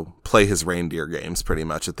 you know, play his reindeer games pretty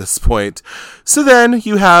much at this point. So then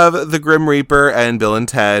you have the Grim Reaper and Bill and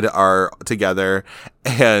Ted are together,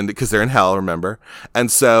 and because they're in hell, remember? And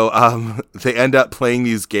so they end up playing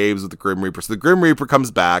these games with the Grim Reaper. So the Grim Reaper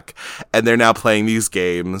comes back, and they're now playing these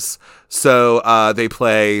games. So they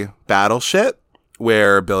play Battleship,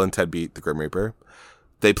 where Bill and Ted beat the Grim Reaper.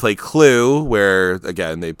 They play Clue, where,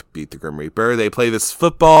 again, they beat the Grim Reaper. They play this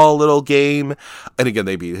football little game, and again,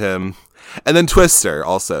 they beat him. And then Twister,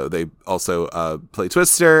 also. They also play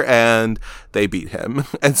Twister, and they beat him.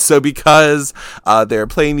 And so because they're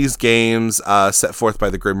playing these games set forth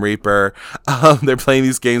by the Grim Reaper, they're playing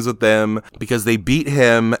these games with them. Because they beat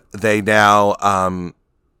him, they now...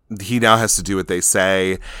 he now has to do what they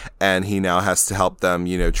say, and he now has to help them,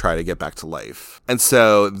 you know, try to get back to life. And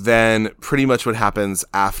so then pretty much what happens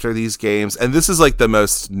after these games, and this is like the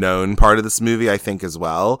most known part of this movie, I think, as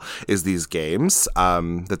well, is these games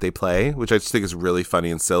that they play, which I just think is really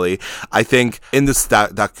funny and silly. I think in this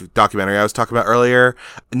documentary I was talking about earlier,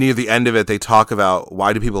 near the end of it, they talk about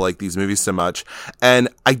why do people like these movies so much. And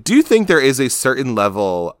I do think there is a certain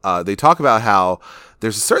level, they talk about how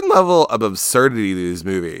there's a certain level of absurdity to these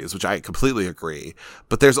movies, which I completely agree.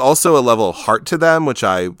 But there's also a level of heart to them, which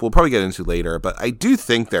I will probably get into later. But I do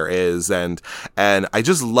think there is. And I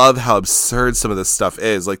just love how absurd some of this stuff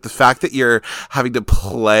is. Like the fact that you're having to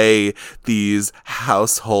play these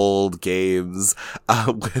household games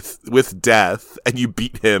with death, and you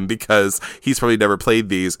beat him because he's probably never played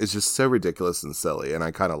these, is just so ridiculous and silly. And I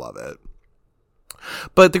kind of love it.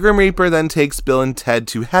 But the Grim Reaper then takes Bill and Ted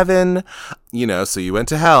to heaven. You know, so you went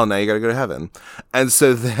to hell, now you gotta go to heaven. And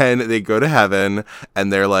so then they go to heaven,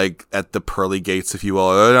 and they're like at the pearly gates, if you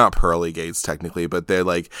will. They're not pearly gates technically, but they're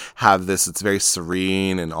like have this, it's very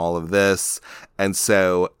serene and all of this. And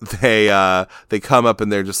so they come up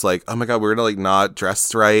and they're just like, oh my god, we're gonna like not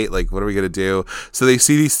dressed right, like what are we gonna do? So they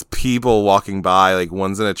see these people walking by, like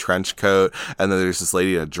one's in a trench coat, and then there's this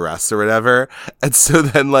lady in a dress or whatever. And so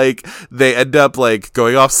then like they end up like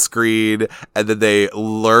going off screen, and then they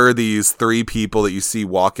lure these three people that you see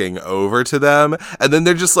walking over to them, and then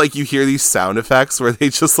they're just like, you hear these sound effects where they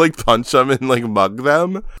just like punch them and like mug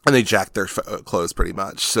them, and they jack their clothes pretty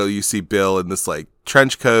much. So you see Bill in this like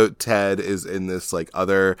trench coat, Ted is in this like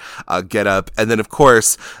other get up, and then of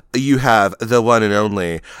course you have the one and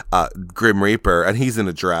only Grim Reaper, and he's in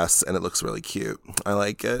a dress, and it looks really cute. I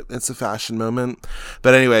like it. It's a fashion moment.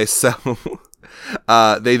 But anyway, so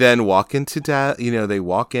they then walk into they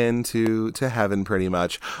walk into heaven pretty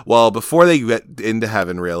much. Well, before they get into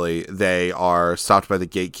heaven, really, they are stopped by the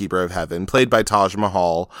gatekeeper of heaven, played by Taj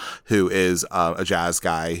Mahal, who is a jazz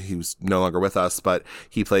guy who's no longer with us, but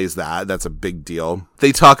he plays that. That's a big deal.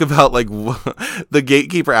 They talk about like the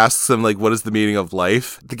gatekeeper asks them like, what is the meaning of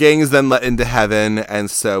life? The gang is then let into heaven, and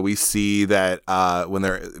so we see that when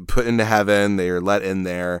they're put into heaven, they are let in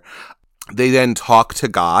there. They then talk to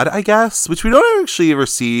God, I guess, which we don't actually ever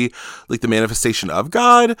see, like, the manifestation of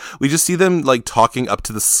God. We just see them, like, talking up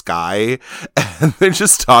to the sky, and they're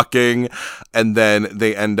just talking, and then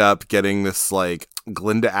they end up getting this, like,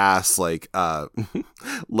 Glinda ass like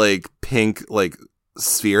like pink like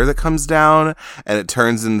sphere that comes down, and it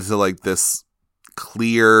turns into like this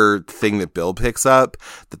clear thing that Bill picks up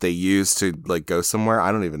that they use to like go somewhere.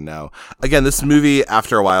 I don't even know. Again, this movie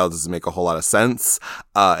after a while doesn't make a whole lot of sense.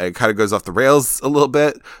 It kind of goes off the rails a little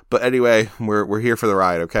bit, but anyway, we're here for the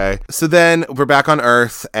ride. Okay, so then we're back on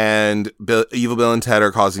Earth, and Evil Bill and Ted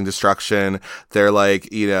are causing destruction. They're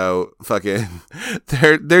like, you know, fucking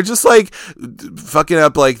they're just like fucking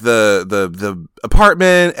up like the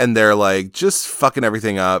apartment, and they're like just fucking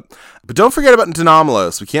everything up. But don't forget about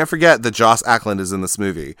Denomalos. We can't forget that Joss Ackland is in this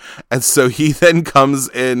movie. And so he then comes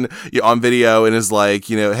in on video and is like,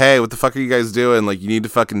 you know, hey, what the fuck are you guys doing? Like, you need to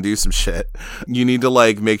fucking do some shit. You need to,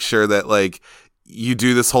 like, make sure that, like, you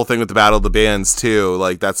do this whole thing with the Battle of the Bands, too.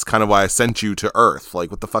 Like, that's kind of why I sent you to Earth. Like,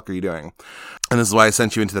 what the fuck are you doing? And this is why I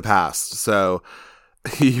sent you into the past. So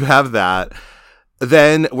you have that.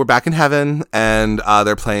 Then we're back in heaven, and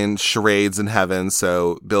they're playing charades in heaven.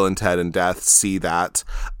 So Bill and Ted and Death see that.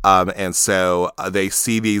 And so they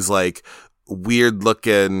see these like weird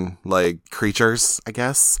looking like creatures, I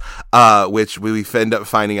guess, which we end up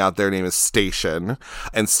finding out their name is Station,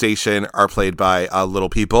 and Station are played by little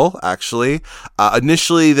people, actually.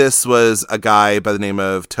 Initially this was a guy by the name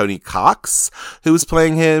of Tony Cox who was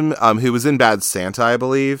playing him, who was in Bad Santa, I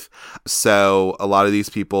believe. So a lot of these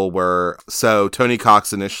people so Tony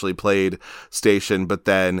Cox initially played Station, but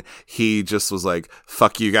then he just was like,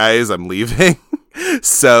 fuck you guys, I'm leaving.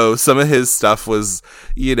 So some of his stuff was,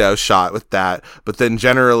 you know, shot with that. But then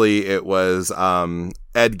generally it was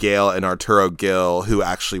Ed Gale and Arturo Gill who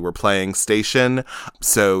actually were playing Station.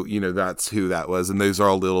 So, you know, that's who that was. And those are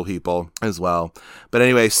all little people as well. But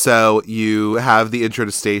anyway, so you have the intro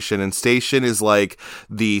to Station, and Station is like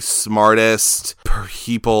the smartest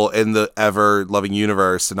people in the ever loving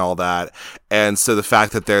universe and all that. And so the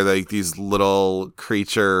fact that they're like these little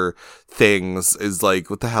creature things is like,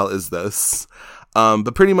 what the hell is this?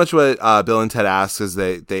 But pretty much what Bill and Ted ask is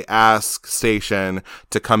they ask Station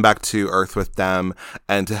to come back to Earth with them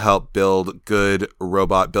and to help build good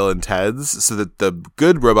robot Bill and Teds, so that the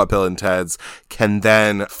good robot Bill and Teds can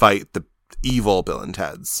then fight the evil Bill and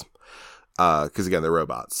Teds. Because again, they're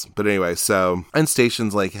robots. But anyway, and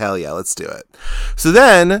Station's like, hell yeah, let's do it. So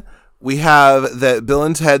then we have that Bill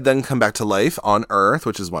and Ted then come back to life on Earth,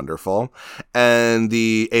 which is wonderful. And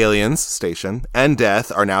the aliens, Station, and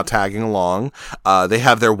Death are now tagging along. They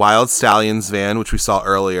have their Wild Stallions van, which we saw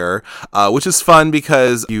earlier, which is fun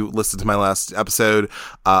because you listened to my last episode.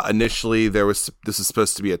 Initially, this was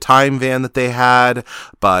supposed to be a time van that they had,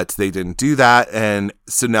 but they didn't do that. And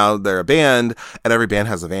so now they're a band, and every band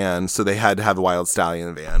has a van. So they had to have a Wild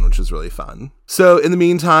Stallion van, which was really fun. So in the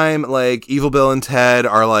meantime, like Evil Bill and Ted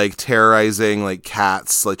are like terrorizing like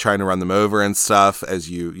cats, like trying to run them over and stuff, as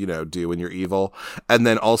you know, do when you're evil. And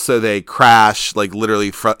then also they crash like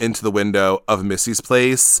literally into the window of Missy's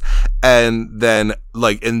place. And then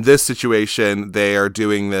like in this situation, they are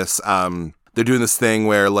doing this, they're doing this thing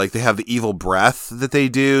where like they have the evil breath that they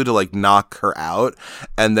do to like knock her out,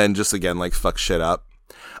 and then just again, like fuck shit up.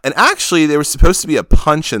 And actually, there was supposed to be a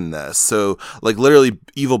punch in this. So, like, literally,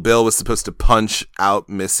 Evil Bill was supposed to punch out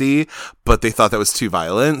Missy, but they thought that was too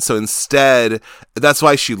violent. So instead, that's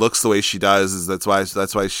why she looks the way she does, is that's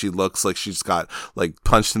why she looks like she's got, like,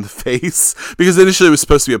 punched in the face. Because initially it was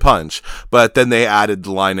supposed to be a punch. But then they added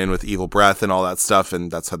the line in with evil breath and all that stuff, and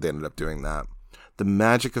that's how they ended up doing that. The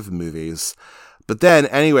magic of movies. But then,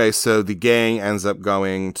 anyway, so the gang ends up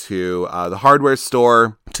going to the hardware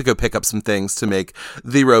store to go pick up some things to make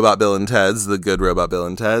the robot Bill and Ted's, the good robot Bill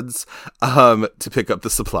and Ted's, to pick up the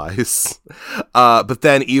supplies. But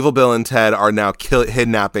then Evil Bill and Ted are now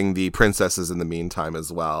kidnapping the princesses in the meantime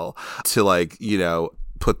as well, to, like, you know,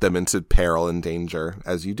 put them into peril and danger,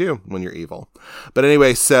 as you do when you're evil. But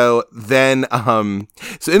anyway, so then,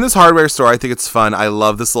 so in this hardware store, I think it's fun. I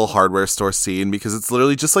love this little hardware store scene because it's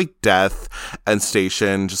literally just like Death and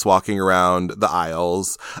Station just walking around the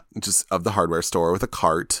aisles just of the hardware store with a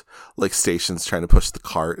cart. Like Station's trying to push the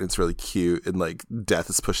cart, and it's really cute, and like Death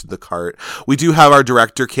is pushing the cart. We do have our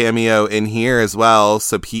director cameo in here as well.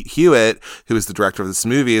 So Pete Hewitt, who is the director of this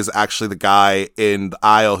movie, is actually the guy in the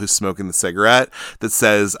aisle who's smoking the cigarette that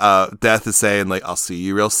says, Death is saying like, I'll see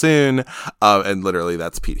you real soon. And literally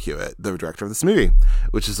that's Pete Hewitt, the director of this movie,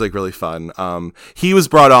 which is like really fun. He was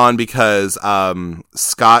brought on because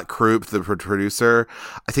Scott Krupp, the producer,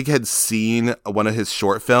 I think had seen one of his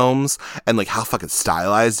short films and like how fucking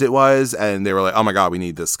stylized it was. was, and they were like, oh my god, we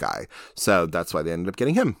need this guy. So that's why they ended up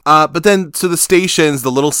getting him. But then, so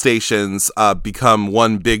the little stations become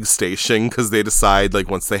one big station, because they decide, like,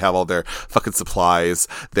 once they have all their fucking supplies,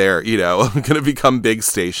 they're, gonna become big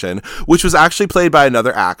station, which was actually played by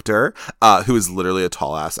another actor, who is literally a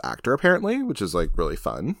tall ass actor, apparently, which is, like, really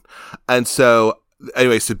fun. And so,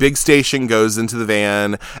 anyway, so Big Station goes into the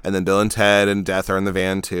van, and then Bill and Ted and Death are in the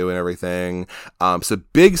van too and everything. So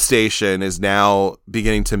Big Station is now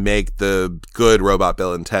beginning to make the good robot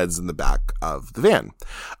Bill and Ted's in the back of the van.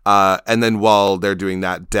 And then while they're doing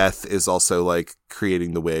that, Death is also, like,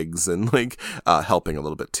 creating the wigs and, like, helping a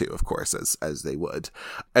little bit too, of course, as they would.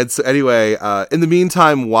 And so anyway, in the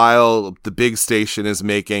meantime, while the Big Station is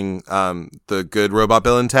making the good robot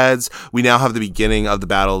Bill and Ted's, we now have the beginning of the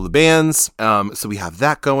Battle of the Bands. So we have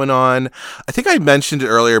that going on. I think I mentioned it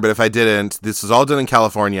earlier, but if I didn't, this was all done in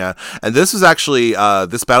California, and this was actually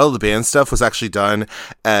this Battle of the Bands stuff was actually done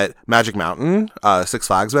at Magic Mountain, Six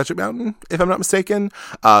Flags Magic Mountain, if I'm not mistaken.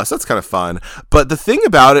 So that's kind of fun. But the thing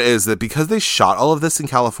about it is that because they shot all of this in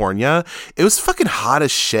California, it was fucking hot as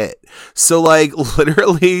shit. So, like,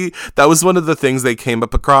 literally, that was one of the things they came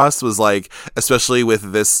up across, was, like, especially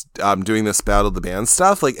with this, doing this Battle of the Band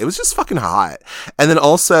stuff, like, it was just fucking hot. And then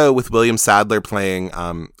also with William Sadler playing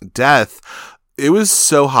Death, it was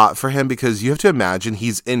so hot for him, because you have to imagine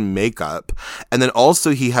he's in makeup, and then also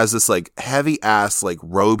he has this, like, heavy ass, like,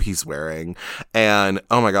 robe he's wearing, and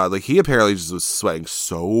oh my god, like, he apparently just was sweating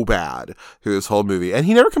so bad through this whole movie, and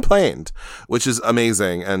he never complained, which is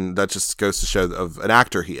amazing. And that just goes to show of an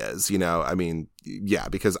actor he is, I mean, yeah,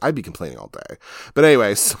 because I'd be complaining all day. But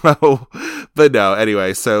anyway, so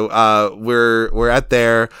we're at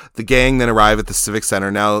there. The gang then arrive at the Civic Center.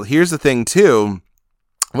 Now, here's the thing too.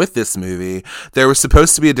 With this movie, there was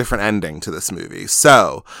supposed to be a different ending to this movie.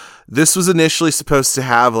 So this was initially supposed to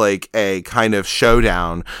have, like, a kind of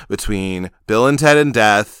showdown between Bill and Ted and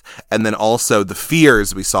Death, and then also the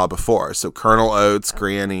Fears we saw before. So Colonel Oates,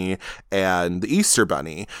 Granny, and the Easter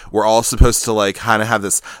Bunny were all supposed to, like, kind of have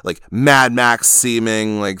this, like, Mad Max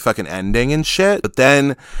seeming, like, fucking ending and shit. But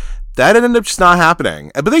then that ended up just not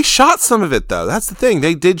happening. But they shot some of it, though. That's the thing.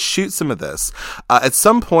 They did shoot some of this. At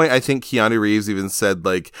some point, I think Keanu Reeves even said,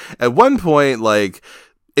 like, at one point, like,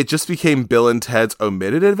 it just became Bill and Ted's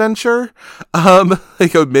omitted adventure,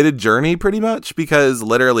 like omitted journey pretty much, because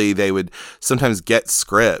literally they would sometimes get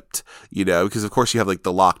script, because of course you have, like,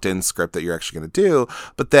 the locked in script that you're actually going to do,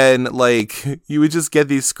 but then, like, you would just get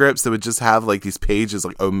these scripts that would just have, like, these pages,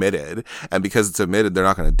 like, omitted, and because it's omitted, they're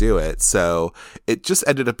not going to do it. So it just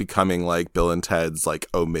ended up becoming, like, Bill and Ted's, like,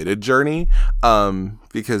 omitted journey,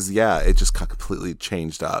 because yeah, it just got completely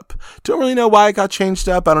changed up. Don't really know why it got changed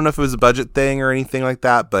up. I don't know if it was a budget thing or anything like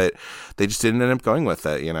that, but they just didn't end up going with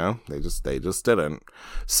it, they just didn't.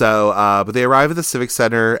 So but they arrive at the Civic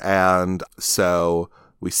Center, and so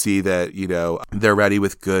we see that they're ready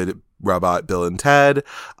with good robot Bill and Ted.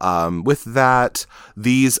 With that,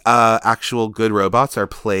 these actual good robots are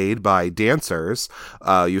played by dancers.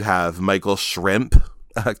 You have Michael Shrimp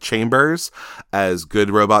Chambers as good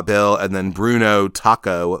robot Bill, and then Bruno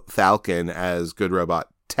Taco Falcon as good robot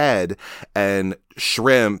Ted. And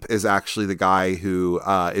Shrimp is actually the guy who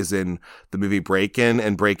is in the movie Breakin'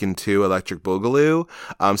 and Breakin' 2 Electric Boogaloo.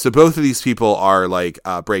 So both of these people are, like,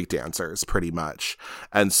 break dancers pretty much.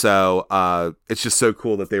 And so it's just so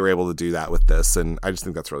cool that they were able to do that with this, and I just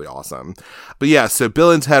think that's really awesome. But yeah, so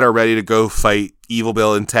Bill and Ted are ready to go fight Evil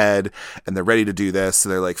Bill and Ted, and they're ready to do this, so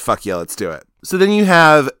they're like, fuck yeah, let's do it. So then you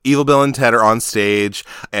have Evil Bill and Ted are on stage,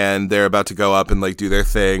 and they're about to go up and, like, do their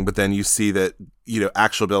thing, but then you see that,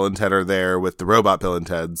 actual Bill and Ted are there with the robot Bill and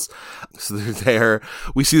Ted's. So they're there.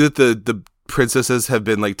 We see that the princesses have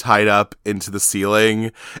been, like, tied up into the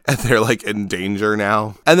ceiling, and they're, like, in danger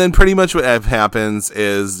now. And then pretty much what happens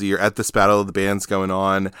is you're at this Battle of the Bands going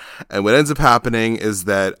on, and what ends up happening is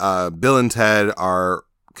that Bill and Ted are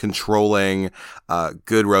controlling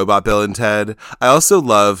good robot Bill and Ted. I also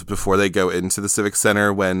love, before they go into the Civic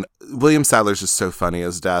Center, when William Sadler's just so funny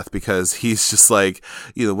as Death, because he's just like,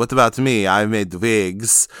 what about me? I made the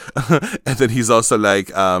wigs. And then he's also like,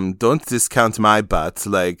 don't discount my butt.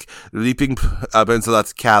 Like, leaping burns a lot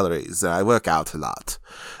of calories, and I work out a lot.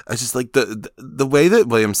 It's just like the way that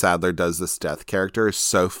William Sadler does this Death character is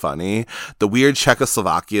so funny. The weird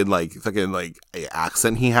Czechoslovakian, like, fucking, like,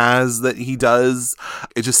 accent he has that he does,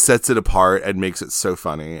 it just sets it apart and makes it so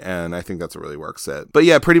funny, and I think that's what really works it. But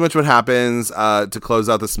yeah, pretty much what happens to close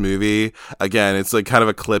out this movie, again, it's like kind of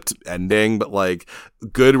a clipped ending, but, like,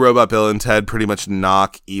 good robot Bill and Ted pretty much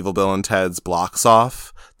knock evil Bill and Ted's blocks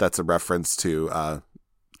off. That's a reference to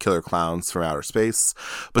Killer Clowns from Outer Space,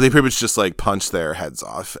 but they pretty much just, like, punch their heads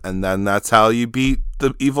off, and then that's how you beat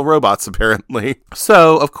the evil robots, apparently.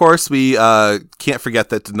 So, of course, we can't forget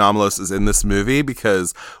that Denomalos is in this movie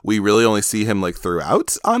because we really only see him like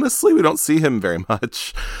throughout. Honestly, we don't see him very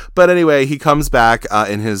much. But anyway, he comes back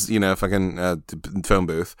in his, fucking phone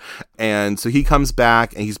booth. And so he comes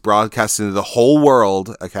back and he's broadcasting to the whole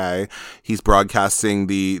world, okay? He's broadcasting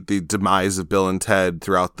the demise of Bill and Ted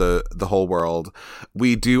throughout the whole world.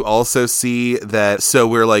 We do also see that, so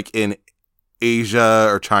we're like in Asia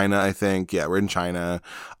or China, I think. Yeah, we're in China,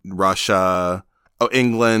 Russia,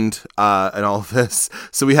 England, and all of this.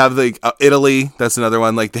 So we have like Italy. That's another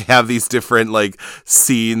one. Like they have these different like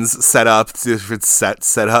scenes set up, different sets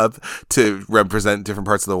set up to represent different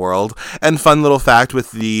parts of the world. And fun little fact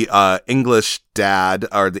with the English dad,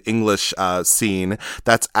 or the English scene,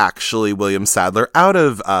 that's actually William Sadler out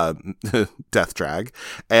of Death Drag,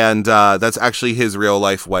 and that's actually his real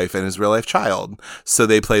life wife and his real life child. So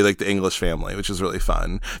they play like the English family, which is really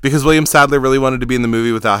fun because William Sadler really wanted to be in the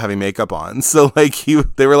movie without having makeup on. So like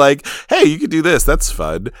they were like, hey, you could do this, that's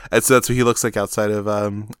fun. And so that's what he looks like outside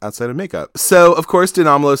of makeup. So of course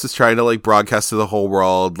Denomalos is trying to like broadcast to the whole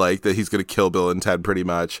world like that he's gonna kill Bill and Ted pretty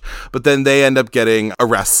much, but then they end up getting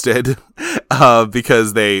arrested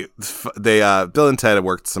because they Bill and Ted had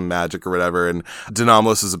worked some magic or whatever, and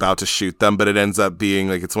Denomalos is about to shoot them, but it ends up being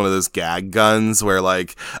like it's one of those gag guns where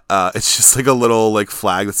like it's just like a little like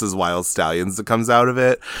flag that says Wild Stallions that comes out of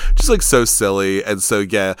it, just like so silly. And so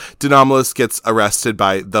yeah, Denomalos gets arrested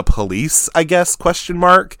by the police, I guess, question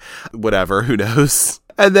mark, whatever, who knows.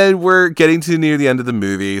 And then we're getting to near the end of the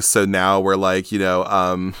movie. So now we're like,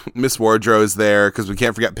 Miss Wardrow is there because we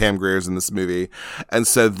can't forget Pam Grier's in this movie. And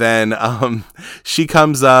so then she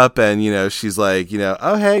comes up and, she's like,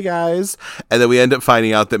 oh, hey, guys. And then we end up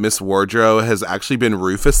finding out that Miss Wardrow has actually been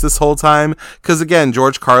Rufus this whole time. Because, again,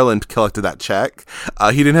 George Carlin collected that check.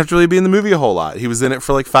 He didn't have to really be in the movie a whole lot. He was in it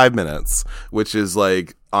for like 5 minutes, which is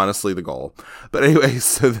like honestly the goal. But anyway,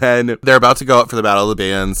 so then they're about to go up for the Battle of the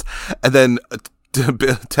Bands. And then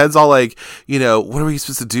Ted's all like, what are we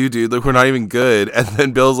supposed to do, dude? Like, we're not even good. And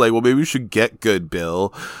then Bill's like, well, maybe we should get good,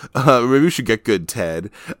 Bill. Maybe we should get good, Ted.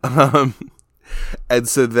 And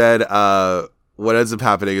so then what ends up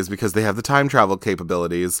happening is because they have the time travel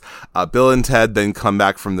capabilities, Bill and Ted then come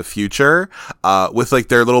back from the future with like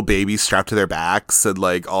their little babies strapped to their backs and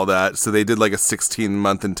like all that. So they did like a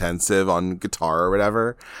 16-month intensive on guitar or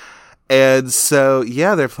whatever. And so,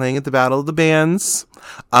 yeah, they're playing at the Battle of the Bands,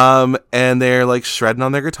 and they're like shredding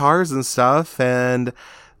on their guitars and stuff. And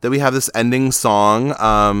then we have this ending song,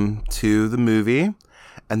 to the movie,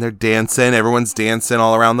 and they're dancing. Everyone's dancing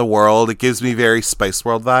all around the world. It gives me very Spice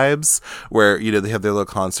World vibes where, they have their little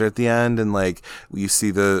concert at the end and like you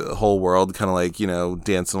see the whole world kind of like,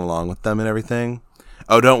 dancing along with them and everything.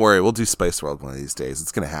 Oh, don't worry. We'll do Spice World one of these days.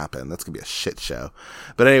 It's going to happen. That's going to be a shit show.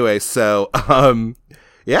 But anyway, so,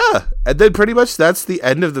 yeah, and then pretty much that's the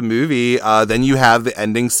end of the movie. Then you have the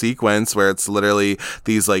ending sequence where it's literally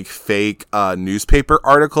these like fake newspaper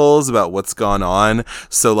articles about what's gone on.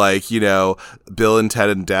 So like, Bill and Ted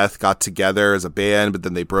and Death got together as a band, but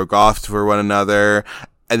then they broke off for one another.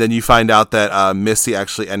 And then you find out that Missy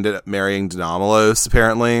actually ended up marrying Denomalos,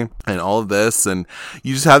 apparently, and all of this. And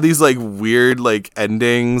you just have these, like, weird, like,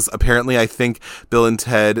 endings. Apparently, I think Bill and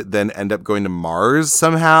Ted then end up going to Mars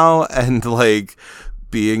somehow and, like,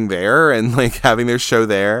 being there and, like, having their show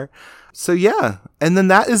there. So, yeah. And then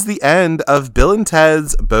that is the end of Bill and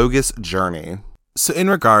Ted's Bogus Journey. So in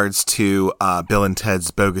regards to Bill and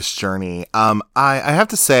Ted's Bogus Journey, I have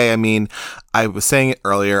to say, I mean, I was saying it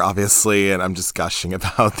earlier, obviously, and I'm just gushing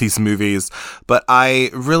about these movies, but I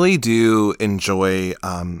really do enjoy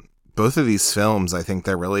both of these films. I think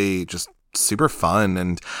they're really just super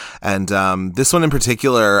fun, and this one in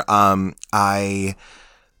particular, I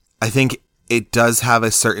think it does have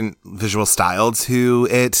a certain visual style to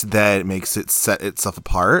it that makes it set itself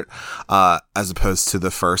apart, as opposed to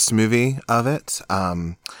the first movie of it.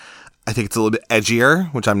 I think it's a little bit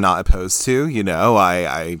edgier, which I'm not opposed to,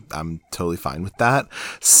 I'm totally fine with that.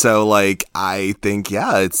 So like, I think,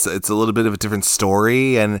 yeah, it's a little bit of a different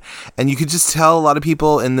story, and you could just tell a lot of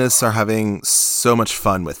people in this are having so much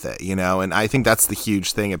fun with it, and I think that's the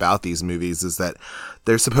huge thing about these movies is that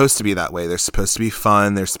they're supposed to be that way. They're supposed to be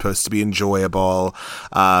fun. They're supposed to be enjoyable.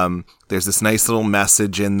 There's this nice little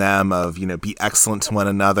message in them of, be excellent to one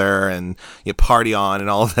another and party on and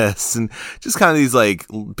all this and just kind of these like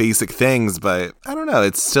basic things. But I don't know.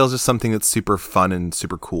 It's still just something that's super fun and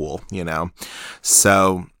super cool,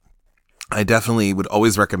 So I definitely would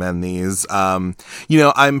always recommend these. I'm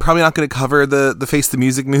probably not going to cover the Face the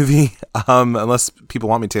Music movie, unless people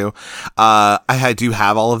want me to. I do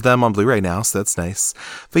have all of them on Blu-ray now, so that's nice.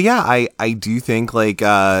 But yeah, I do think like,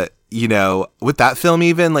 you know, with that film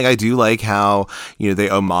even, like, I do like how, you know, they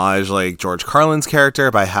homage, like, George Carlin's character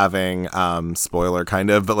by having, spoiler kind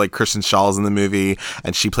of, but, like, Kristen Schall's in the movie,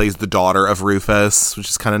 and she plays the daughter of Rufus, which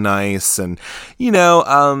is kind of nice, and, you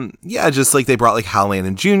know, yeah, just, like, they brought, like, Hal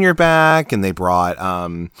Landon Jr. back, and they brought,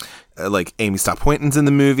 like Amy Stop-Pointon's in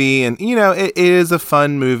the movie, and you know it is a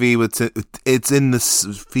fun movie. It's in the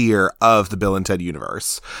sphere of the Bill and Ted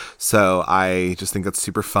universe, so I just think that's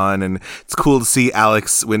super fun, and it's cool to see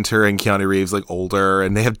Alex Winter and Keanu Reeves like older,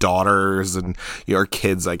 and they have daughters and, you know, or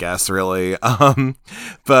kids, I guess, really.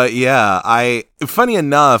 But yeah, funny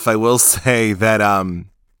enough, I will say that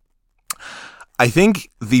I think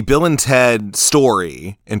the Bill and Ted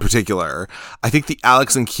story in particular, I think the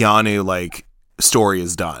Alex and Keanu like story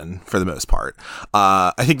is done for the most part.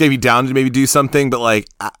 I think they'd be down to maybe do something, but like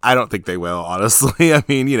I don't think they will, honestly. I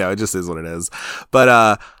mean, you know, it just is what it is.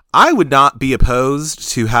 But I would not be opposed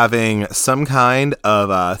to having some kind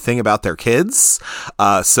of thing about their kids.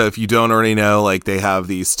 So if you don't already know, like they have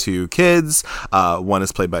these two kids. One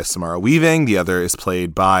is played by Samara Weaving. The other is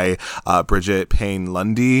played by Bridget Payne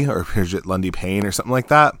Lundy, or Bridget Lundy Payne, or something like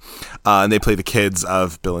that. And they play the kids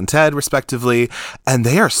of Bill and Ted, respectively. And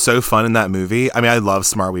they are so fun in that movie. I mean, I love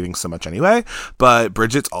Samara Weaving so much anyway, but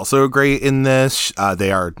Bridget's also great in this.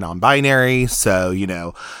 They are non-binary, so, you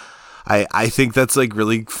know, I think that's like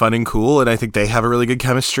really fun and cool, and I think they have a really good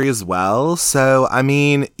chemistry as well. So, I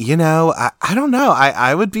mean, you know, I don't know.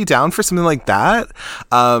 I would be down for something like that.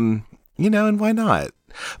 You know, and why not?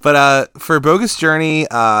 But for Bogus Journey,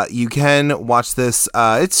 you can watch this.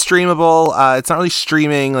 It's streamable. It's not really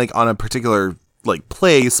streaming like on a particular like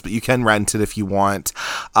place, but you can rent it if you want.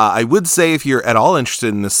 I would say if you're at all interested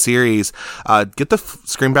in this series, get the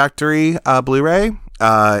Scream Factory Blu-ray.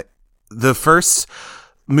 The first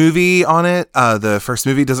movie on it, the first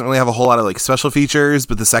movie doesn't really have a whole lot of like special features,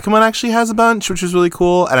 but the second one actually has a bunch, which is really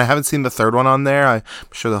cool, and I haven't seen the third one on there. I'm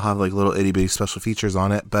sure they'll have like little itty bitty special features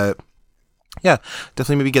on it, but yeah,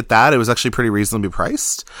 definitely maybe get that. It was actually pretty reasonably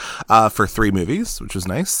priced for 3 movies, which was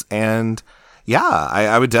nice. And yeah,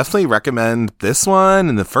 I would definitely recommend this one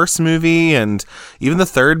and the first movie and even the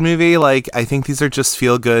third movie. Like, I think these are just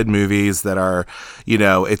feel-good movies that are, you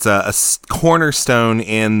know, it's a cornerstone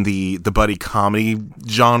in the buddy comedy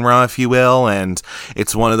genre, if you will, and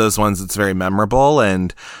it's one of those ones that's very memorable.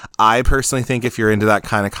 And I personally think if you're into that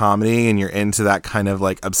kind of comedy and you're into that kind of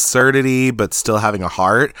like absurdity but still having a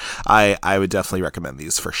heart, I would definitely recommend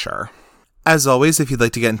these for sure. As always, if you'd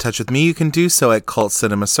like to get in touch with me, you can do so at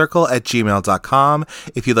cultcinemacircle@gmail.com.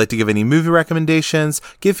 If you'd like to give any movie recommendations,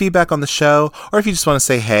 give feedback on the show, or if you just want to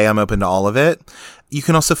say, hey, I'm open to all of it. You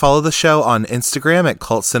can also follow the show on Instagram at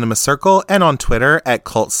Cult Cinema Circle and on Twitter at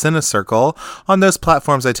Cult Cinecircle. On those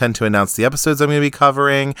platforms, I tend to announce the episodes I'm going to be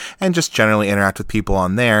covering and just generally interact with people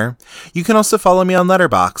on there. You can also follow me on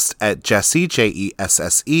Letterboxd at Jesse, Jesse,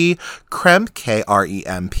 Kremp,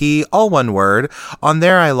 Kremp, all one word. On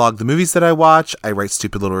there, I log the movies that I watch, I write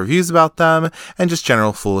stupid little reviews about them, and just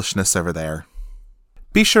general foolishness over there.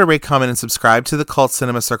 Be sure to rate, comment, and subscribe to the Cult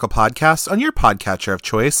Cinema Circle podcast on your podcatcher of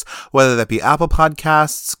choice, whether that be Apple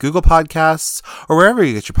Podcasts, Google Podcasts, or wherever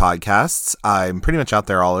you get your podcasts. I'm pretty much out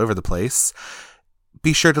there all over the place.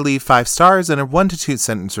 Be sure to leave 5 stars and a 1 to 2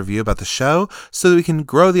 sentence review about the show so that we can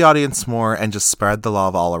grow the audience more and just spread the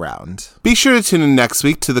love all around. Be sure to tune in next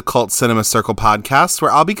week to the Cult Cinema Circle podcast, where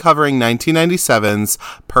I'll be covering 1997's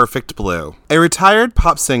Perfect Blue. A retired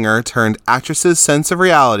pop singer turned actress's sense of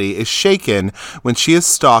reality is shaken when she is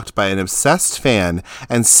stalked by an obsessed fan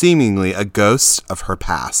and seemingly a ghost of her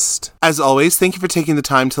past. As always, thank you for taking the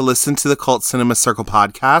time to listen to the Cult Cinema Circle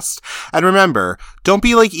podcast. And remember, don't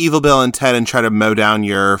be like Evil Bill and Ted and try to mow down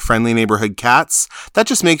your friendly neighborhood cats. That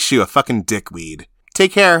just makes you a fucking dickweed.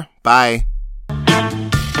 Take care. Bye.